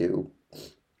initiative to,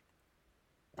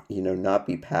 not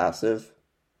be passive,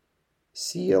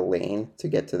 see a lane to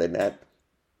get to the net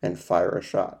and fire a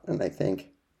shot. And I think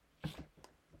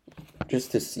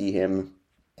just to see him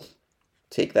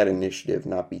take that initiative,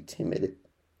 not be timid,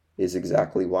 is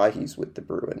exactly why he's with the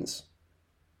Bruins.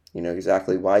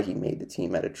 Exactly why he made the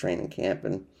team at a training camp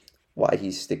and why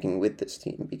he's sticking with this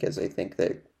team, because I think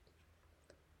that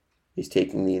he's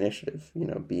taking the initiative,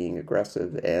 being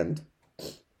aggressive. And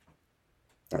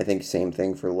I think same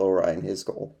thing for Lowry and his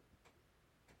goal.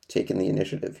 Taking the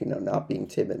initiative, not being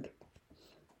timid,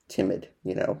 taking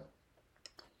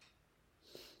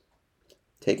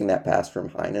that pass from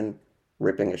Heinen,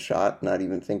 ripping a shot, not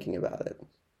even thinking about it.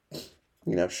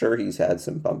 Sure, he's had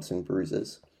some bumps and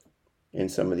bruises in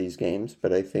some of these games,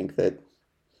 but I think that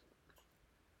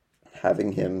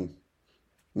having him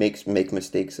make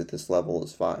mistakes at this level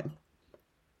is fine.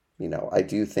 I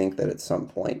do think that at some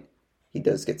point he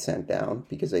does get sent down,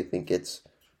 because I think it's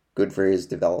good for his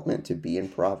development to be in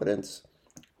Providence,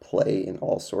 play in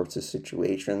all sorts of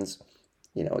situations.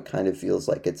 It kind of feels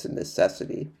like it's a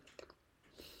necessity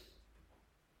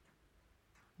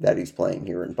that he's playing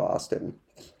here in Boston,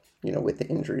 with the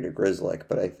injury to Grzelcyk.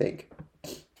 But I think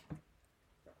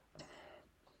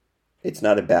it's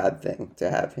not a bad thing to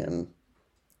have him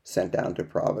sent down to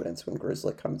Providence when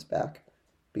Grzelcyk comes back,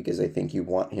 because I think you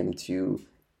want him to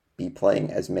be playing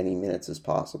as many minutes as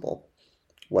possible,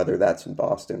 whether that's in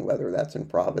Boston, whether that's in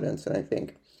Providence. And I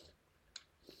think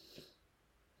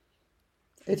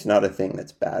it's not a thing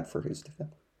that's bad for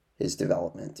his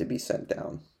development to be sent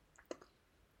down,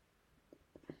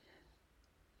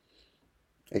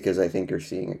 because I think you're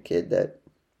seeing a kid that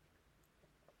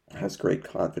has great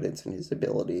confidence in his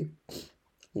ability,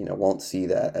 won't see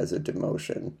that as a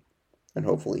demotion, and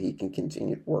hopefully he can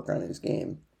continue to work on his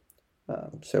game.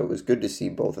 So it was good to see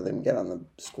both of them get on the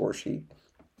score sheet.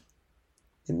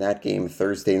 In that game,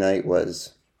 Thursday night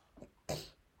was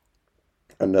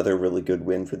another really good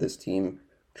win for this team.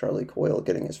 Charlie Coyle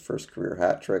getting his first career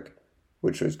hat trick,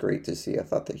 which was great to see. I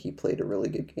thought that he played a really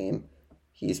good game.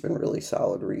 He's been really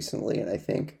solid recently, and I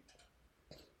think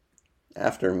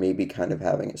after maybe kind of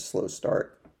having a slow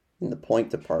start in the point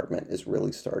department, has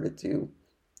really started to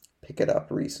pick it up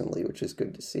recently, which is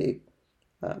good to see.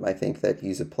 I think that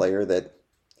he's a player that,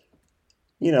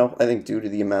 I think due to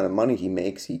the amount of money he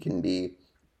makes, he can be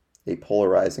a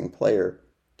polarizing player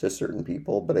to certain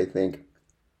people, but I think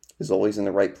is always in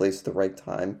the right place at the right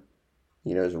time,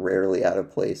 is rarely out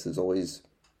of place, is always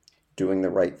doing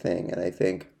the right thing. And I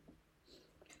think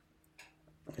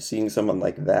seeing someone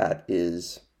like that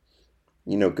is,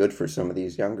 good for some of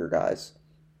these younger guys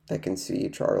that can see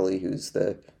Charlie, who's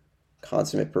the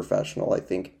consummate professional, I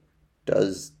think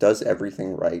does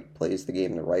everything right, plays the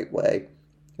game the right way,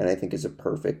 and I think is a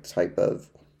perfect type of,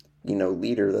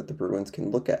 leader that the Bruins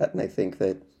can look at. And I think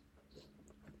that,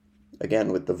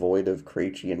 again, with the void of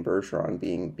Krejci and Bergeron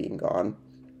being gone,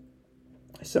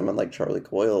 someone like Charlie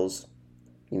Coyle's,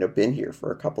 been here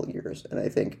for a couple of years, and I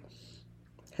think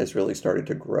has really started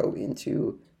to grow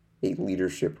into a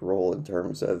leadership role in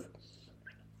terms of,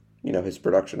 his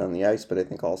production on the ice, but I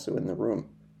think also in the room.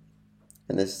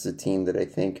 And this is a team that I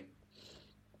think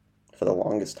for the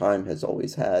longest time has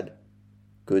always had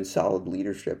good, solid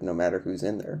leadership, no matter who's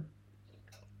in there.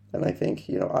 And I think,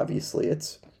 obviously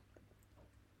it's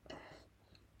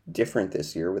different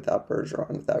this year without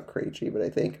Bergeron, without Krejci, but I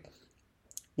think,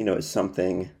 it's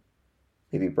something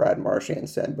maybe Brad Marchand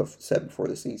said before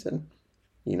the season.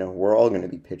 We're all going to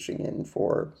be pitching in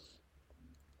for,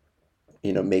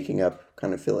 making up,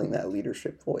 kind of filling that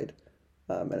leadership void.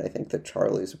 And I think that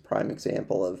Charlie's a prime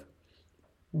example of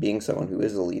being someone who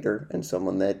is a leader and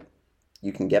someone that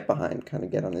you can get behind, kind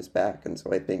of get on his back. And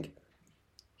so I think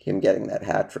him getting that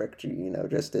hat trick,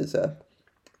 just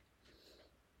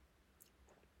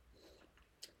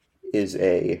is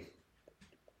a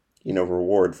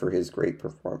reward for his great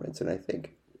performance. And I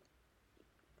think,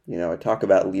 I talk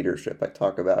about leadership. I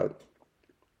talk about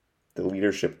the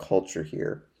leadership culture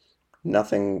here.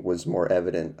 Nothing was more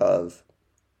evident of,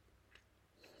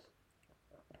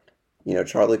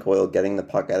 Charlie Coyle getting the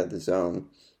puck out of the zone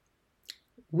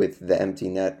with the empty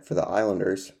net for the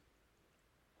Islanders,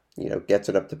 gets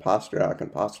it up to Pastrnak,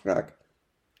 and Pastrnak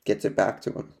gets it back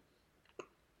to him.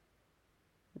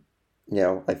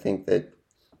 I think that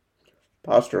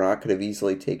Pastrnak could have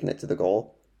easily taken it to the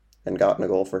goal and gotten a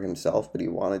goal for himself, but he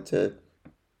wanted to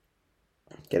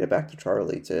get it back to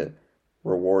Charlie to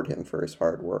reward him for his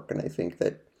hard work. And I think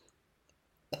that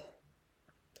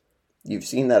you've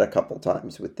seen that a couple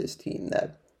times with this team,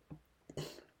 that,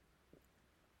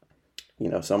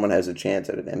 someone has a chance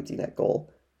at an empty net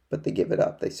goal but they give it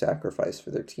up. They sacrifice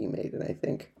for their teammate, and I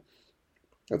think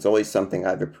it's always something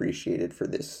I've appreciated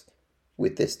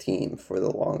with this team for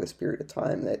the longest period of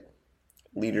time, that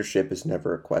leadership is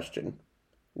never a question.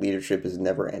 Leadership is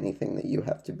never anything that you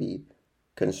have to be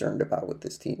concerned about with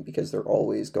this team, because they're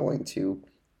always going to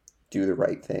do the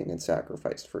right thing and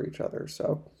sacrifice for each other.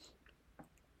 So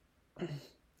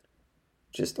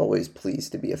just always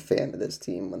pleased to be a fan of this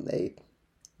team when they,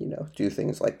 do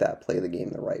things like that, play the game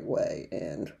the right way,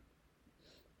 and,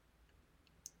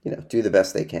 do the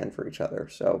best they can for each other.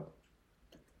 So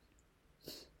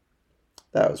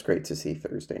that was great to see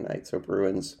Thursday night. So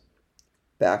Bruins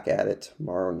back at it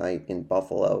tomorrow night in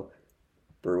Buffalo.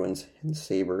 Bruins and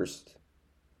Sabres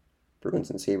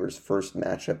first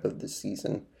matchup of the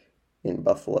season in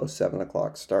Buffalo, 7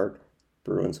 o'clock start.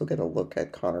 Bruins will get a look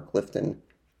at Connor Clifton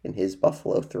in his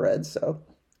Buffalo thread, so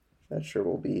that sure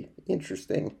will be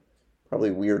interesting. Probably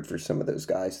weird for some of those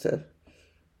guys to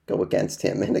go against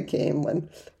him in a game when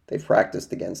they've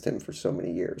practiced against him for so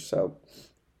many years. So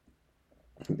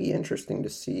it'll be interesting to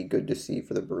see. Good to see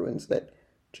for the Bruins that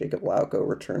Jacob Lauko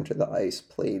returned to the ice,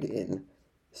 played in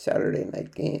Saturday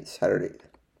night's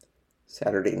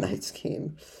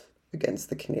game against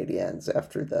the Canadiens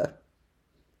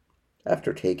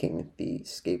after taking the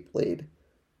skate blade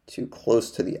too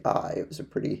close to the eye. It was a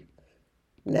pretty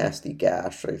nasty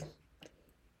gash.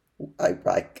 I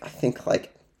think, I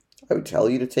would tell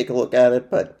you to take a look at it,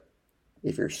 but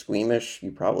if you're squeamish,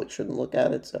 you probably shouldn't look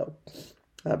at it. So,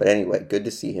 but anyway, good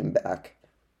to see him back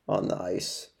on the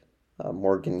ice.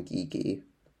 Morgan Geekie,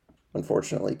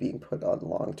 unfortunately, being put on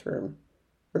long-term,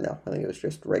 or no, I think it was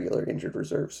just regular injured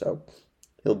reserve, so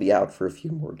he'll be out for a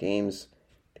few more games.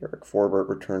 Derek Forbort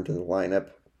returned to the lineup.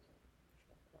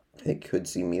 I think could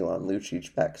see Milan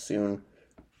Lucic back soon.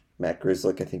 Matt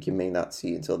Grzelcyk, I think you may not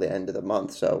see until the end of the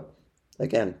month. So,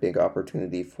 again, big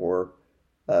opportunity for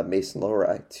Mason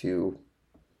Lohrei to,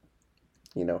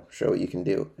 show what he can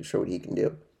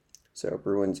do. So,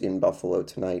 Bruins in Buffalo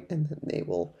tonight, and then they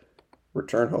will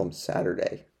return home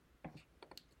Saturday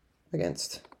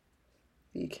against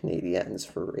the Canadiens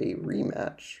for a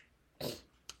rematch.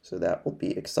 So that will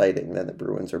be exciting. Then the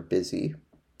Bruins are busy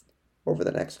over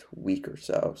the next week or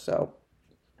so. So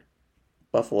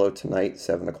Buffalo tonight,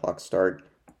 7 o'clock start.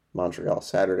 Montreal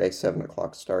Saturday, 7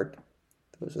 o'clock start.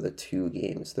 Those are the two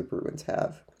games the Bruins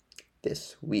have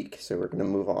this week. So we're going to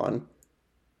move on.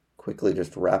 Quickly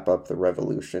just wrap up the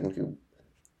Revolution, who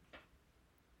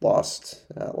lost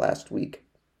last week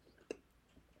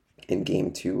in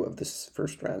Game 2 of this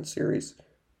first-round series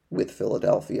with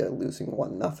Philadelphia, losing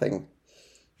 1-0.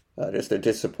 Just a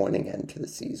disappointing end to the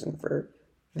season for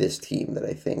this team that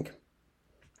I think,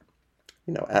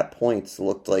 at points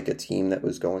looked like a team that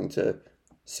was going to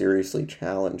seriously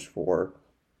challenge for,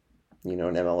 an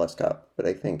MLS Cup. But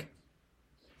I think,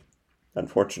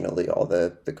 unfortunately, all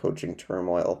the coaching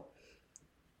turmoil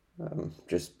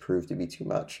just proved to be too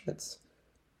much. It's,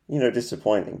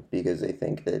 disappointing, because I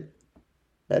think that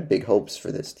I had big hopes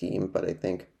for this team, but I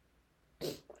think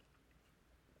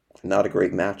not a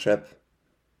great matchup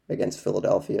against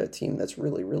Philadelphia, a team that's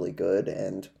really, really good.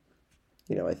 And,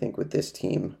 I think with this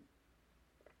team,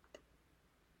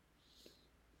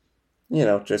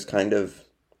 just kind of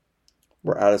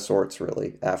we're out of sorts,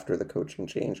 really, after the coaching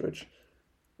change, which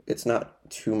it's not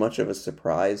too much of a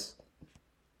surprise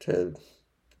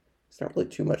it's not really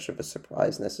too much of a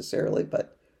surprise necessarily,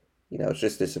 but, it's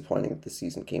just disappointing that the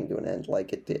season came to an end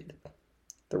like it did.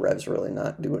 The Revs really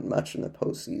not doing much in the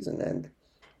postseason, and,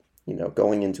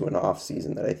 going into an off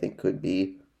season that I think could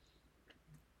be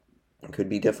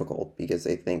difficult, because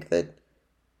I think that,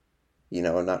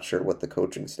 I'm not sure what the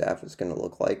coaching staff is going to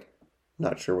look like. I'm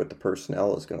not sure what the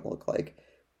personnel is going to look like.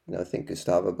 I think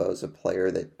Gustavo Bou is a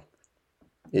player that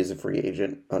is a free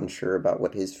agent, unsure about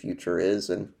what his future is,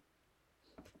 and,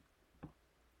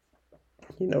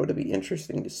 it'll be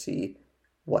interesting to see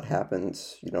what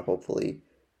happens. Hopefully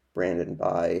Brandon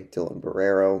By, Dylan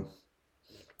Barrero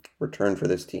return for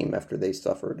this team after they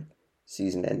suffered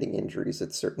season-ending injuries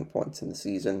at certain points in the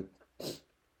season.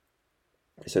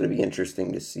 So it'll be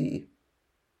interesting to see,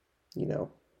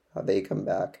 how they come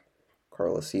back.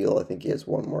 Carlos Heel, I think he has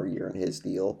one more year in his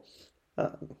deal.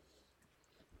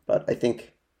 But I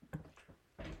think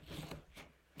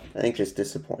just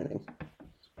disappointing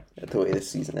at the way the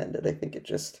season ended. I think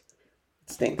it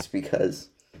stinks, because,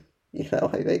 I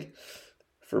think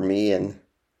for me and,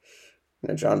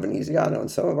 John Veneziano and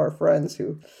some of our friends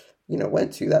who,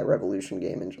 went to that Revolution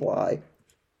game in July,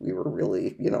 we were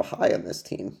really, high on this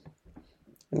team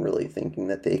and really thinking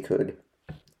that they could,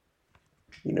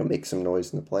 make some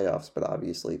noise in the playoffs. But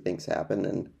obviously things happen,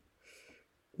 and,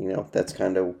 that's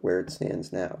kind of where it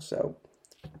stands now. So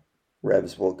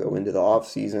Revs will go into the off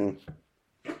season.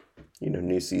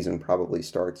 New season probably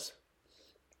starts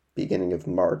beginning of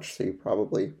March, so you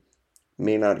probably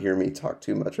may not hear me talk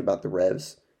too much about the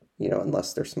Revs,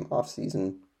 unless there's some off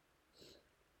season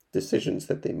decisions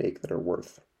that they make that are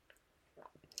worth,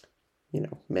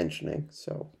 mentioning.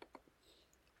 So,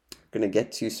 going to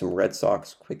get to some Red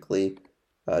Sox quickly.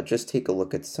 Just take a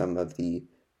look at some of the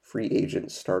free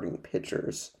agent starting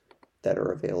pitchers that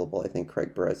are available. I think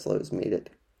Craig Breslow has made it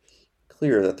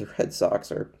clear that the Red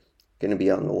Sox are going to be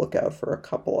on the lookout for a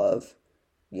couple of,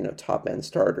 top end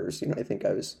starters. I think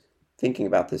I was thinking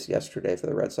about this yesterday for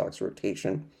the Red Sox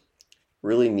rotation.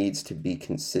 Really needs to be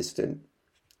consistent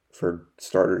for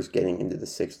starters getting into the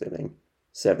sixth inning,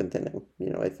 seventh inning.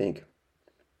 I think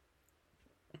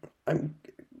I'm,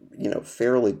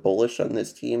 fairly bullish on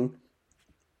this team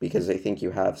because I think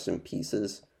you have some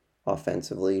pieces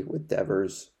offensively with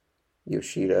Devers,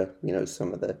 Yoshida,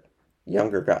 some of the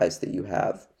younger guys that you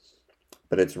have.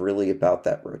 But it's really about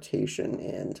that rotation.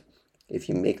 And if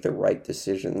you make the right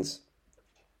decisions,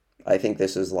 I think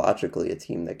this is logically a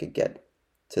team that could get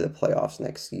to the playoffs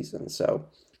next season. So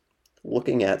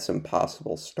looking at some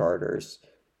possible starters,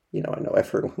 I know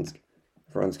everyone's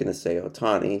going to say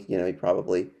Ohtani. He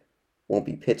probably won't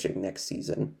be pitching next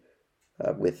season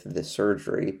with the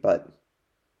surgery,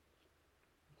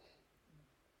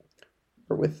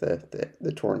 or with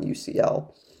the torn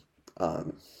UCL.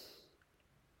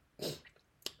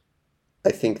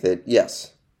 I think that,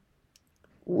 yes,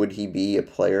 would he be a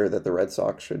player that the Red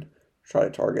Sox should try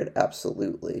to target?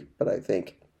 Absolutely. But I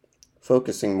think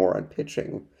focusing more on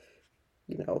pitching,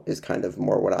 is kind of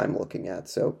more what I'm looking at.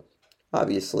 So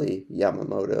obviously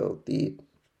Yamamoto, the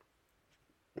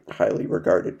highly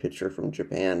regarded pitcher from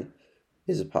Japan,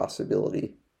 is a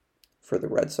possibility for the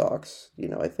Red Sox.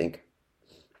 I think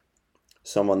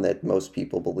someone that most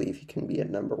people believe he can be a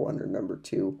number one or number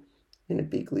two in a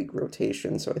big league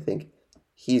rotation. So I think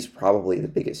he's probably the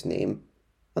biggest name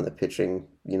on the pitching,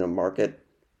 market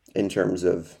in terms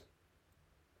of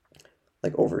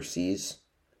like overseas.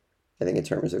 I think in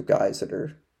terms of guys that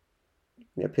are,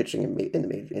 pitching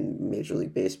in Major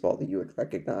League Baseball that you would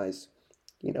recognize,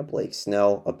 Blake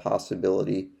Snell, a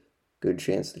possibility, good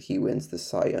chance that he wins the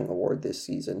Cy Young Award this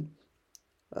season.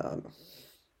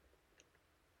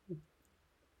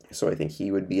 So I think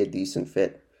he would be a decent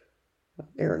fit.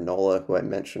 Aaron Nola, who I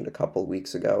mentioned a couple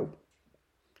weeks ago,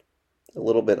 a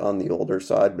little bit on the older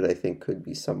side, but I think could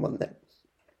be someone that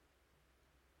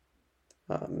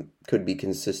could be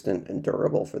consistent and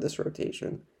durable for this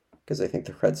rotation, because I think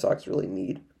the Red Sox really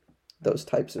need those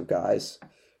types of guys.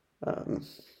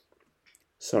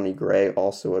 Sonny Gray,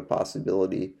 also a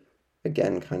possibility,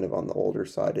 again, kind of on the older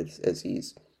side as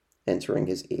he's entering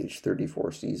his age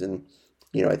 34 season.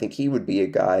 I think he would be a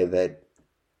guy that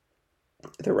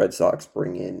the Red Sox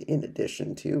bring in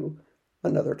addition to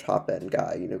another top-end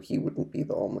guy. He wouldn't be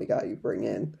the only guy you bring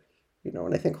in,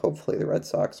 and I think hopefully the Red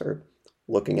Sox are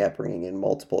looking at bringing in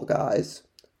multiple guys.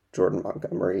 Jordan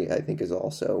Montgomery, I think, is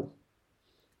also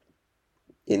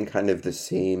in kind of the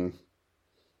same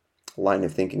line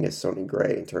of thinking as Sonny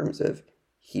Gray in terms of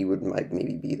he might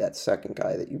maybe be that second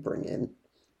guy that you bring in.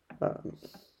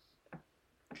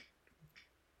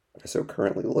 So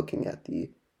currently looking at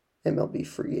the MLB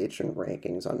free agent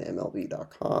rankings on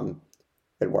MLB.com,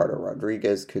 Eduardo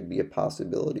Rodriguez could be a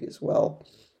possibility as well.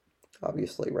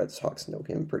 Obviously, Red Sox know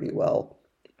him pretty well.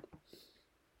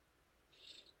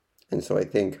 And so I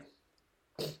think,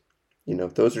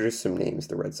 those are just some names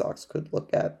the Red Sox could look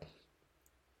at.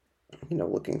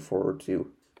 Looking forward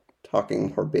to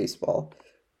talking more baseball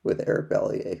with Eric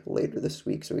Bellier later this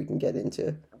week so we can get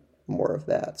into more of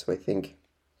that. So I think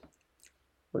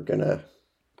we're going to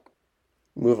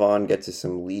move on, get to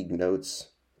some league notes.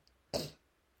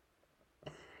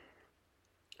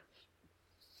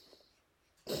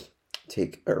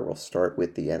 We'll start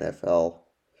with the NFL.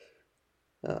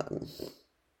 I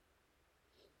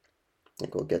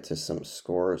think we'll get to some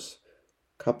scores.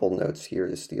 Couple notes here.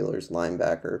 The Steelers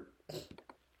linebacker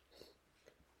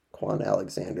Quan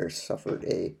Alexander suffered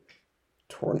a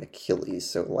torn Achilles,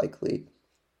 so likely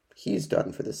he's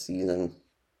done for the season.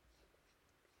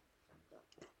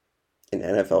 An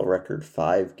NFL record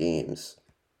 5 games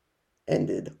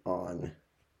ended on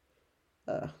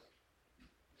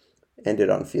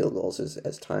field goals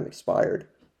as time expired.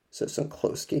 So some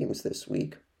close games this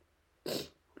week.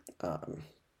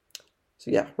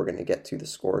 We're going to get to the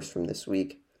scores from this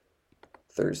week.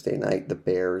 Thursday night, the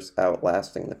Bears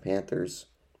outlasting the Panthers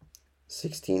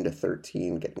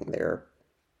 16-13, getting their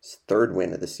third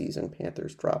win of the season.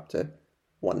 Panthers dropped to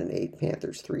 1-8,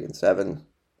 Panthers 3-7.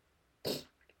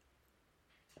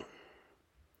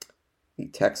 The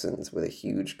Texans with a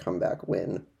huge comeback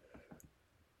win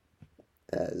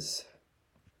as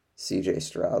CJ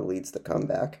Stroud leads the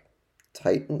comeback.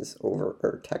 Texans,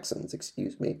 over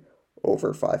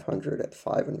 500 at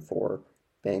 5-4.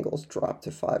 Bengals drop to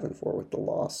 5-4 with the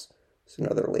loss. It's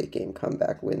another late game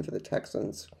comeback win for the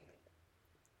Texans.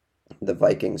 The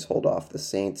Vikings hold off the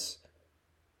Saints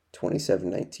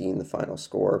 27-19, the final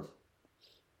score.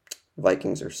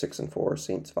 Vikings are 6-4,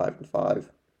 Saints 5-5.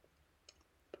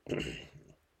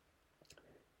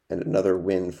 And another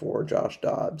win for Josh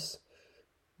Dobbs.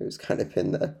 It was kind of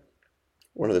been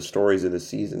one of the stories of the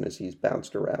season as he's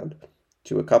bounced around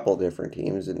to a couple different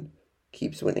teams and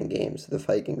keeps winning games. The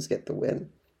Vikings get the win.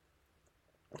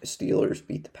 The Steelers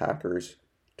beat the Packers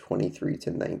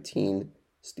 23-19.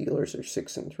 Steelers are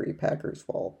 6-3. Packers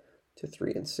fall to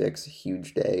 3-6. A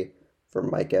huge day for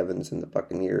Mike Evans and the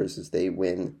Buccaneers as they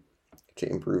win to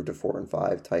improve to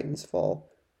 4-5. Titans fall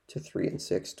to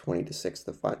 3-6, 20-6,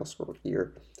 the final score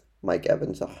here. Mike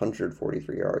Evans,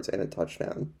 143 yards and a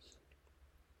touchdown.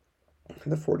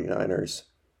 The 49ers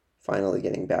finally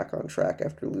getting back on track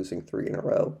after losing 3 in a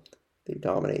row. They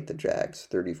dominate the Jags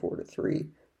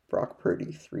 34-3. Brock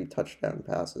Purdy, 3 touchdown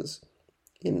passes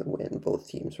in the win. Both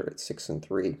teams are at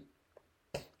 6-3.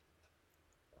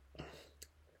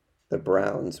 The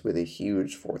Browns with a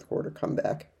huge fourth quarter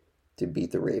comeback to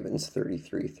beat the Ravens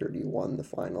 33-31, the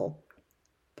final.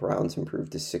 Browns improve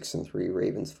to 6-3.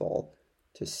 Ravens fall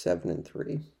to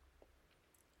 7-3.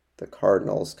 The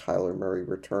Cardinals, Kyler Murray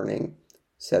returning,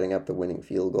 setting up the winning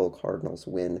field goal. Cardinals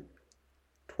win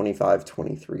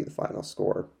 25-23, the final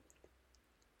score.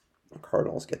 The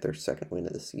Cardinals get their second win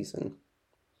of the season.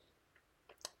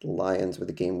 The Lions with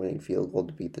a game-winning field goal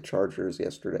to beat the Chargers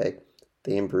yesterday.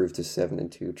 They improved to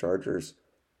 7-2. Chargers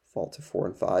fall to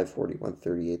 4-5,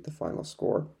 41-38, the final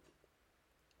score.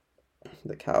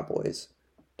 The Cowboys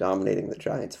dominating the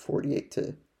Giants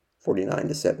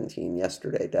 49-17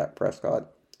 yesterday. Dak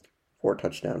Prescott, 4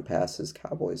 touchdown passes.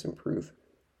 Cowboys improve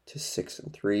to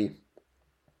 6-3.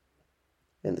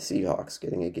 And the Seahawks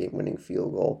getting a game-winning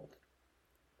field goal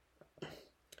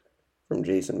from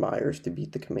Jason Myers to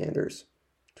beat the Commanders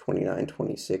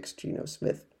 29-26. Geno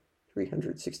Smith,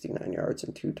 369 yards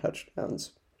and 2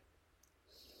 touchdowns.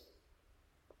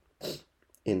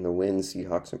 In the win,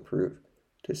 Seahawks improve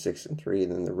to 6-3,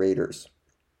 and then the Raiders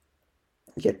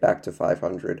get back to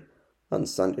 500 on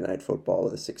Sunday Night Football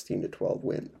with a 16-12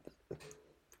 win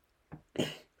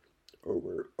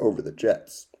over the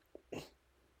Jets.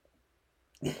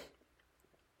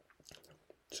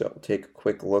 So I'll take a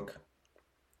quick look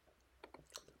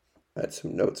at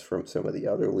some notes from some of the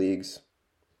other leagues.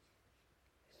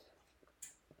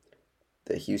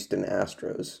 The Houston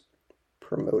Astros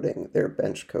promoting their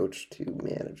bench coach to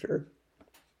manager.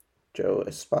 Joe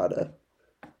Espada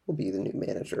will be the new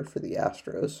manager for the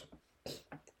Astros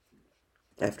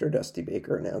after Dusty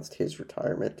Baker announced his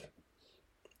retirement.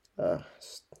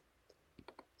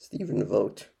 Stephen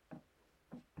Vogt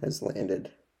has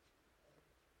landed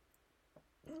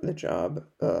the job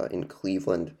in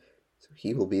Cleveland, so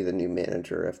he will be the new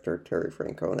manager after Terry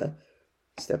Francona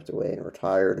stepped away and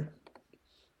retired.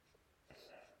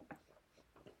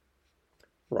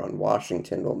 Ron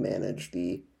Washington will manage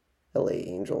the LA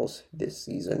Angels this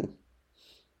season.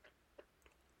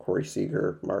 Corey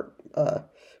Seager,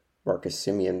 Marcus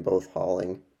Simeon both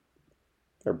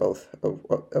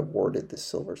awarded the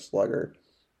Silver Slugger.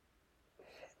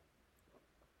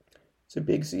 So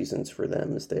big seasons for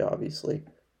them as they obviously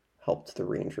helped the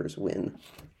Rangers win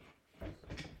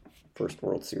first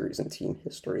World Series in team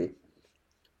history.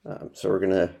 So we're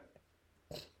going to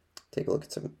take a look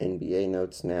at some NBA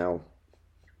notes now.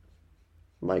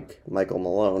 Michael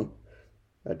Malone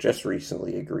just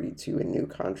recently agreed to a new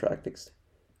contract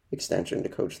extension to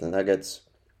coach the Nuggets.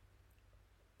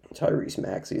 Tyrese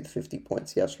Maxey with 50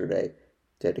 points yesterday,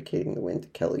 dedicating the win to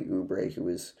Kelly Oubre, who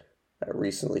was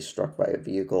recently struck by a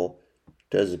vehicle.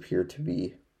 Does appear to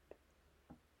be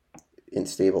in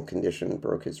stable condition,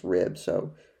 broke his rib,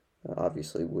 so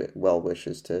obviously well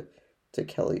wishes to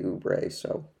Kelly Oubre.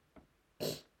 So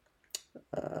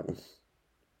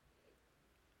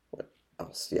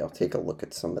I'll take a look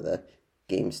at some of the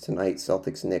games tonight.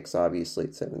 Celtics Knicks obviously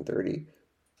at 7:30.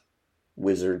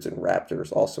 Wizards and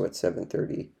Raptors also at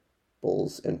 7:30.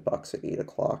 Bulls and Bucks at 8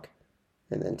 o'clock.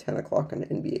 And then 10 o'clock on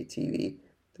NBA TV,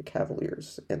 the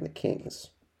Cavaliers and the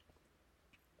Kings.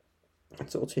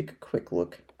 So we'll take a quick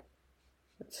look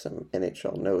at some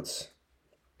NHL notes.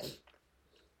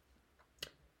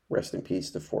 Rest in peace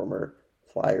to former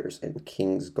Flyers and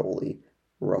Kings goalie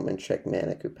Roman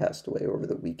Cechmanek, who passed away over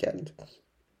the weekend.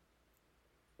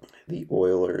 The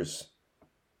Oilers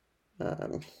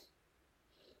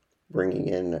bringing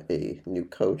in a new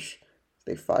coach.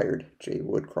 They fired Jay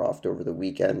Woodcroft over the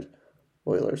weekend.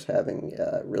 Oilers having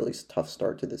a really tough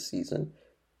start to the season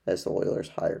as the Oilers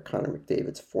hire Connor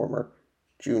McDavid's former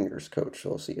juniors coach. So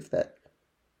we'll see if that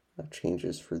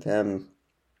changes for them.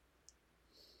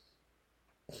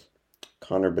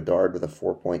 Connor Bedard with a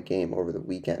 4-point game over the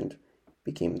weekend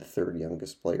became the third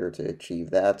youngest player to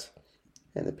achieve that.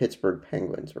 And the Pittsburgh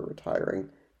Penguins are retiring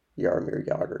Jaromir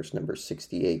Jagr's number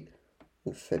 68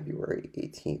 on February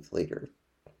 18th later,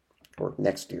 or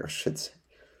next year, I should say.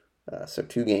 So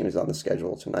 2 games on the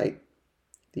schedule tonight.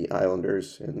 The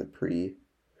Islanders and the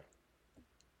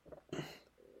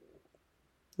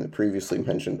previously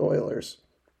mentioned Oilers.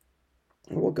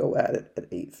 And we'll go at it at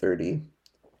 8:30.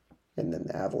 And then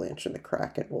the Avalanche and the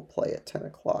Kraken will play at 10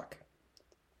 o'clock.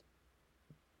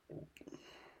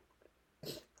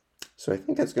 So I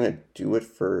think that's going to do it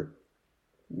for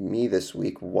me this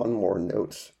week. One more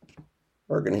note.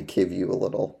 We're going to give you a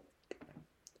little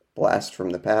blast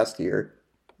from the past year.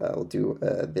 We'll do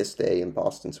this day in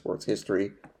Boston sports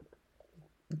history.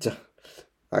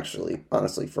 Actually,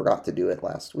 honestly, forgot to do it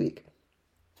last week.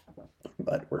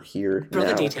 But we're here now.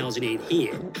 The details you need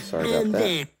here. Sorry about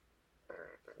that.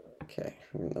 Okay,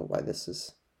 I don't know why this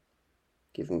is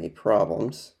giving me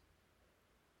problems.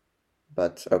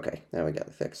 But, okay, now we got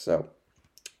it fixed. So,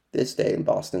 this day in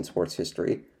Boston sports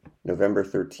history, November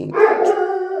 13th,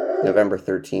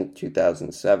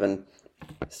 2007,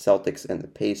 Celtics and the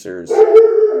Pacers.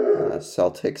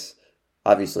 Celtics,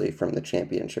 obviously from the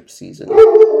championship season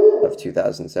of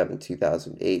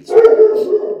 2007-2008.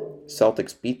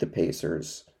 Celtics beat the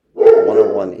Pacers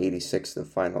 101-86, the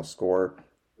final score.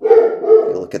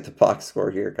 You look at the box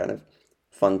score here, kind of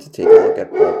fun to take a look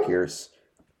at. Paul Pierce,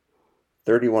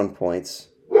 31 points,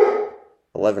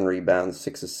 11 rebounds,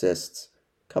 6 assists,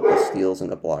 a couple steals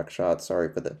and a block shot.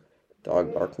 Sorry for the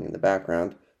dog barking in the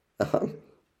background.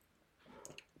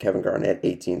 Kevin Garnett,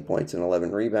 18 points and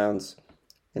 11 rebounds.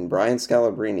 And Brian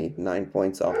Scalabrine, 9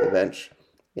 points off the bench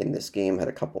in this game, had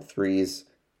a couple threes.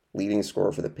 Leading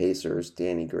scorer for the Pacers,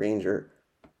 Danny Granger.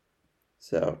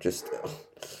 So just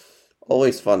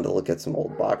always fun to look at some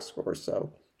old box scores.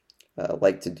 So I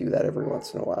like to do that every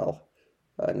once in a while.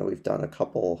 I know we've done a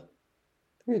couple.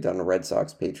 I think we've done a Red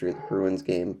Sox Patriots Bruins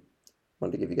game.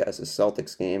 Wanted to give you guys a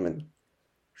Celtics game, and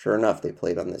sure enough, they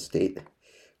played on this date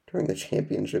during the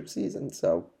championship season.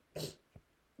 So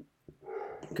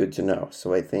good to know.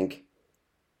 So I think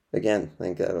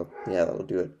that'll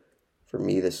do it for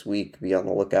me this week. Be on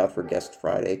the lookout for Guest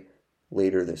Friday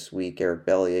later this week. Eric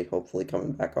Bellier hopefully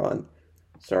coming back on.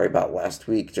 Sorry about last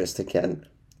week. Just again,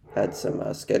 had some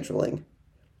scheduling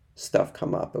stuff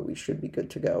come up, but we should be good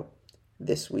to go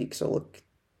this week. So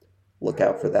look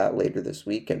out for that later this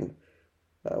week, and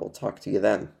we'll talk to you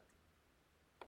then.